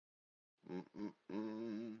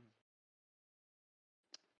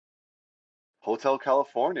 Hotel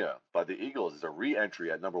California by the Eagles is a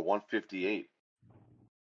re-entry at number 158.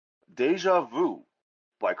 Deja Vu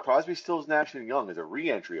by Crosby, Stills, Nash & Young is a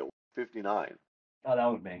re-entry at 159. Oh, that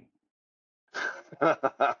was me.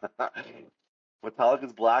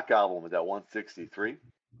 Metallica's Black Album is at 163.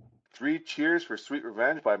 3 Cheers for Sweet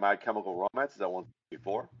Revenge by My Chemical Romance is at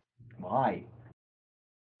 164. Why?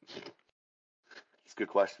 It's a good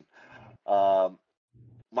question.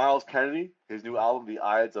 Miles Kennedy, his new album, The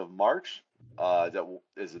Ides of March,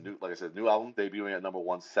 is a new, like I said, new album debuting at number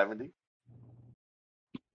 170.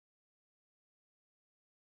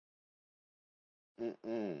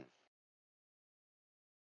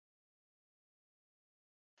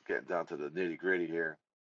 Getting down to the nitty gritty here.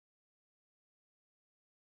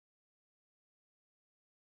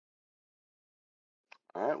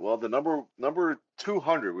 All right. Well, the number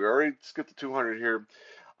 200. We already skipped the 200 here.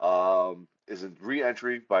 Is a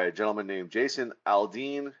re-entry by a gentleman named Jason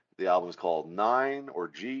Aldean. The album is called Nine or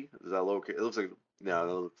G. Is that lowercase? It looks like no,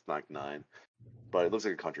 it looks like 9, but it looks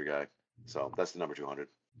like a country guy. So that's the number 200.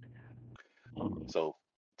 So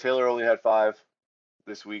Taylor only had 5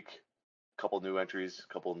 this week. Couple new entries,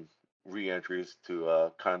 couple re-entries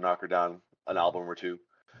to kind of knock her down an album or two.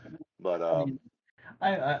 But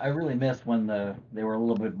I really missed when they were a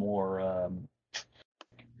little bit more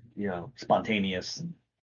spontaneous.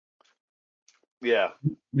 Yeah.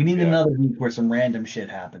 We need another week where some random shit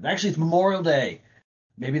happens. Actually, it's Memorial Day.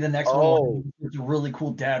 Maybe the next one is a really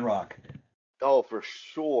cool dad rock. Oh, for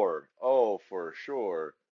sure. Oh, for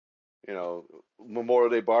sure. Memorial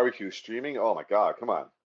Day barbecue streaming. Oh my God, come on.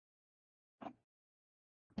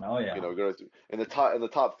 Oh yeah. Go in the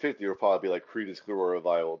top 50 will probably be like Creedence Clearwater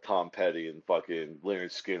Revival, Tom Petty, and fucking Lynyrd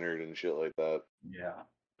Skynyrd and shit like that. Yeah.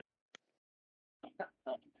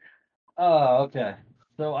 Oh, okay.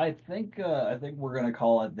 So I think we're gonna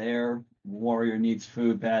call it there. Warrior needs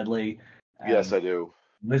food badly. Yes, I do.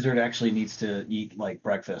 Lizard actually needs to eat like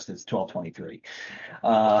breakfast. It's 12:23.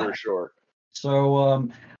 For sure. So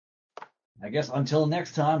I guess until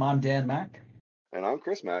next time, I'm Dan Mack. And I'm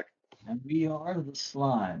Chris Mack. And we are the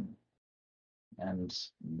Slime. And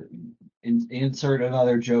insert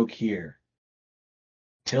another joke here.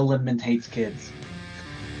 Till Lindemann hates kids.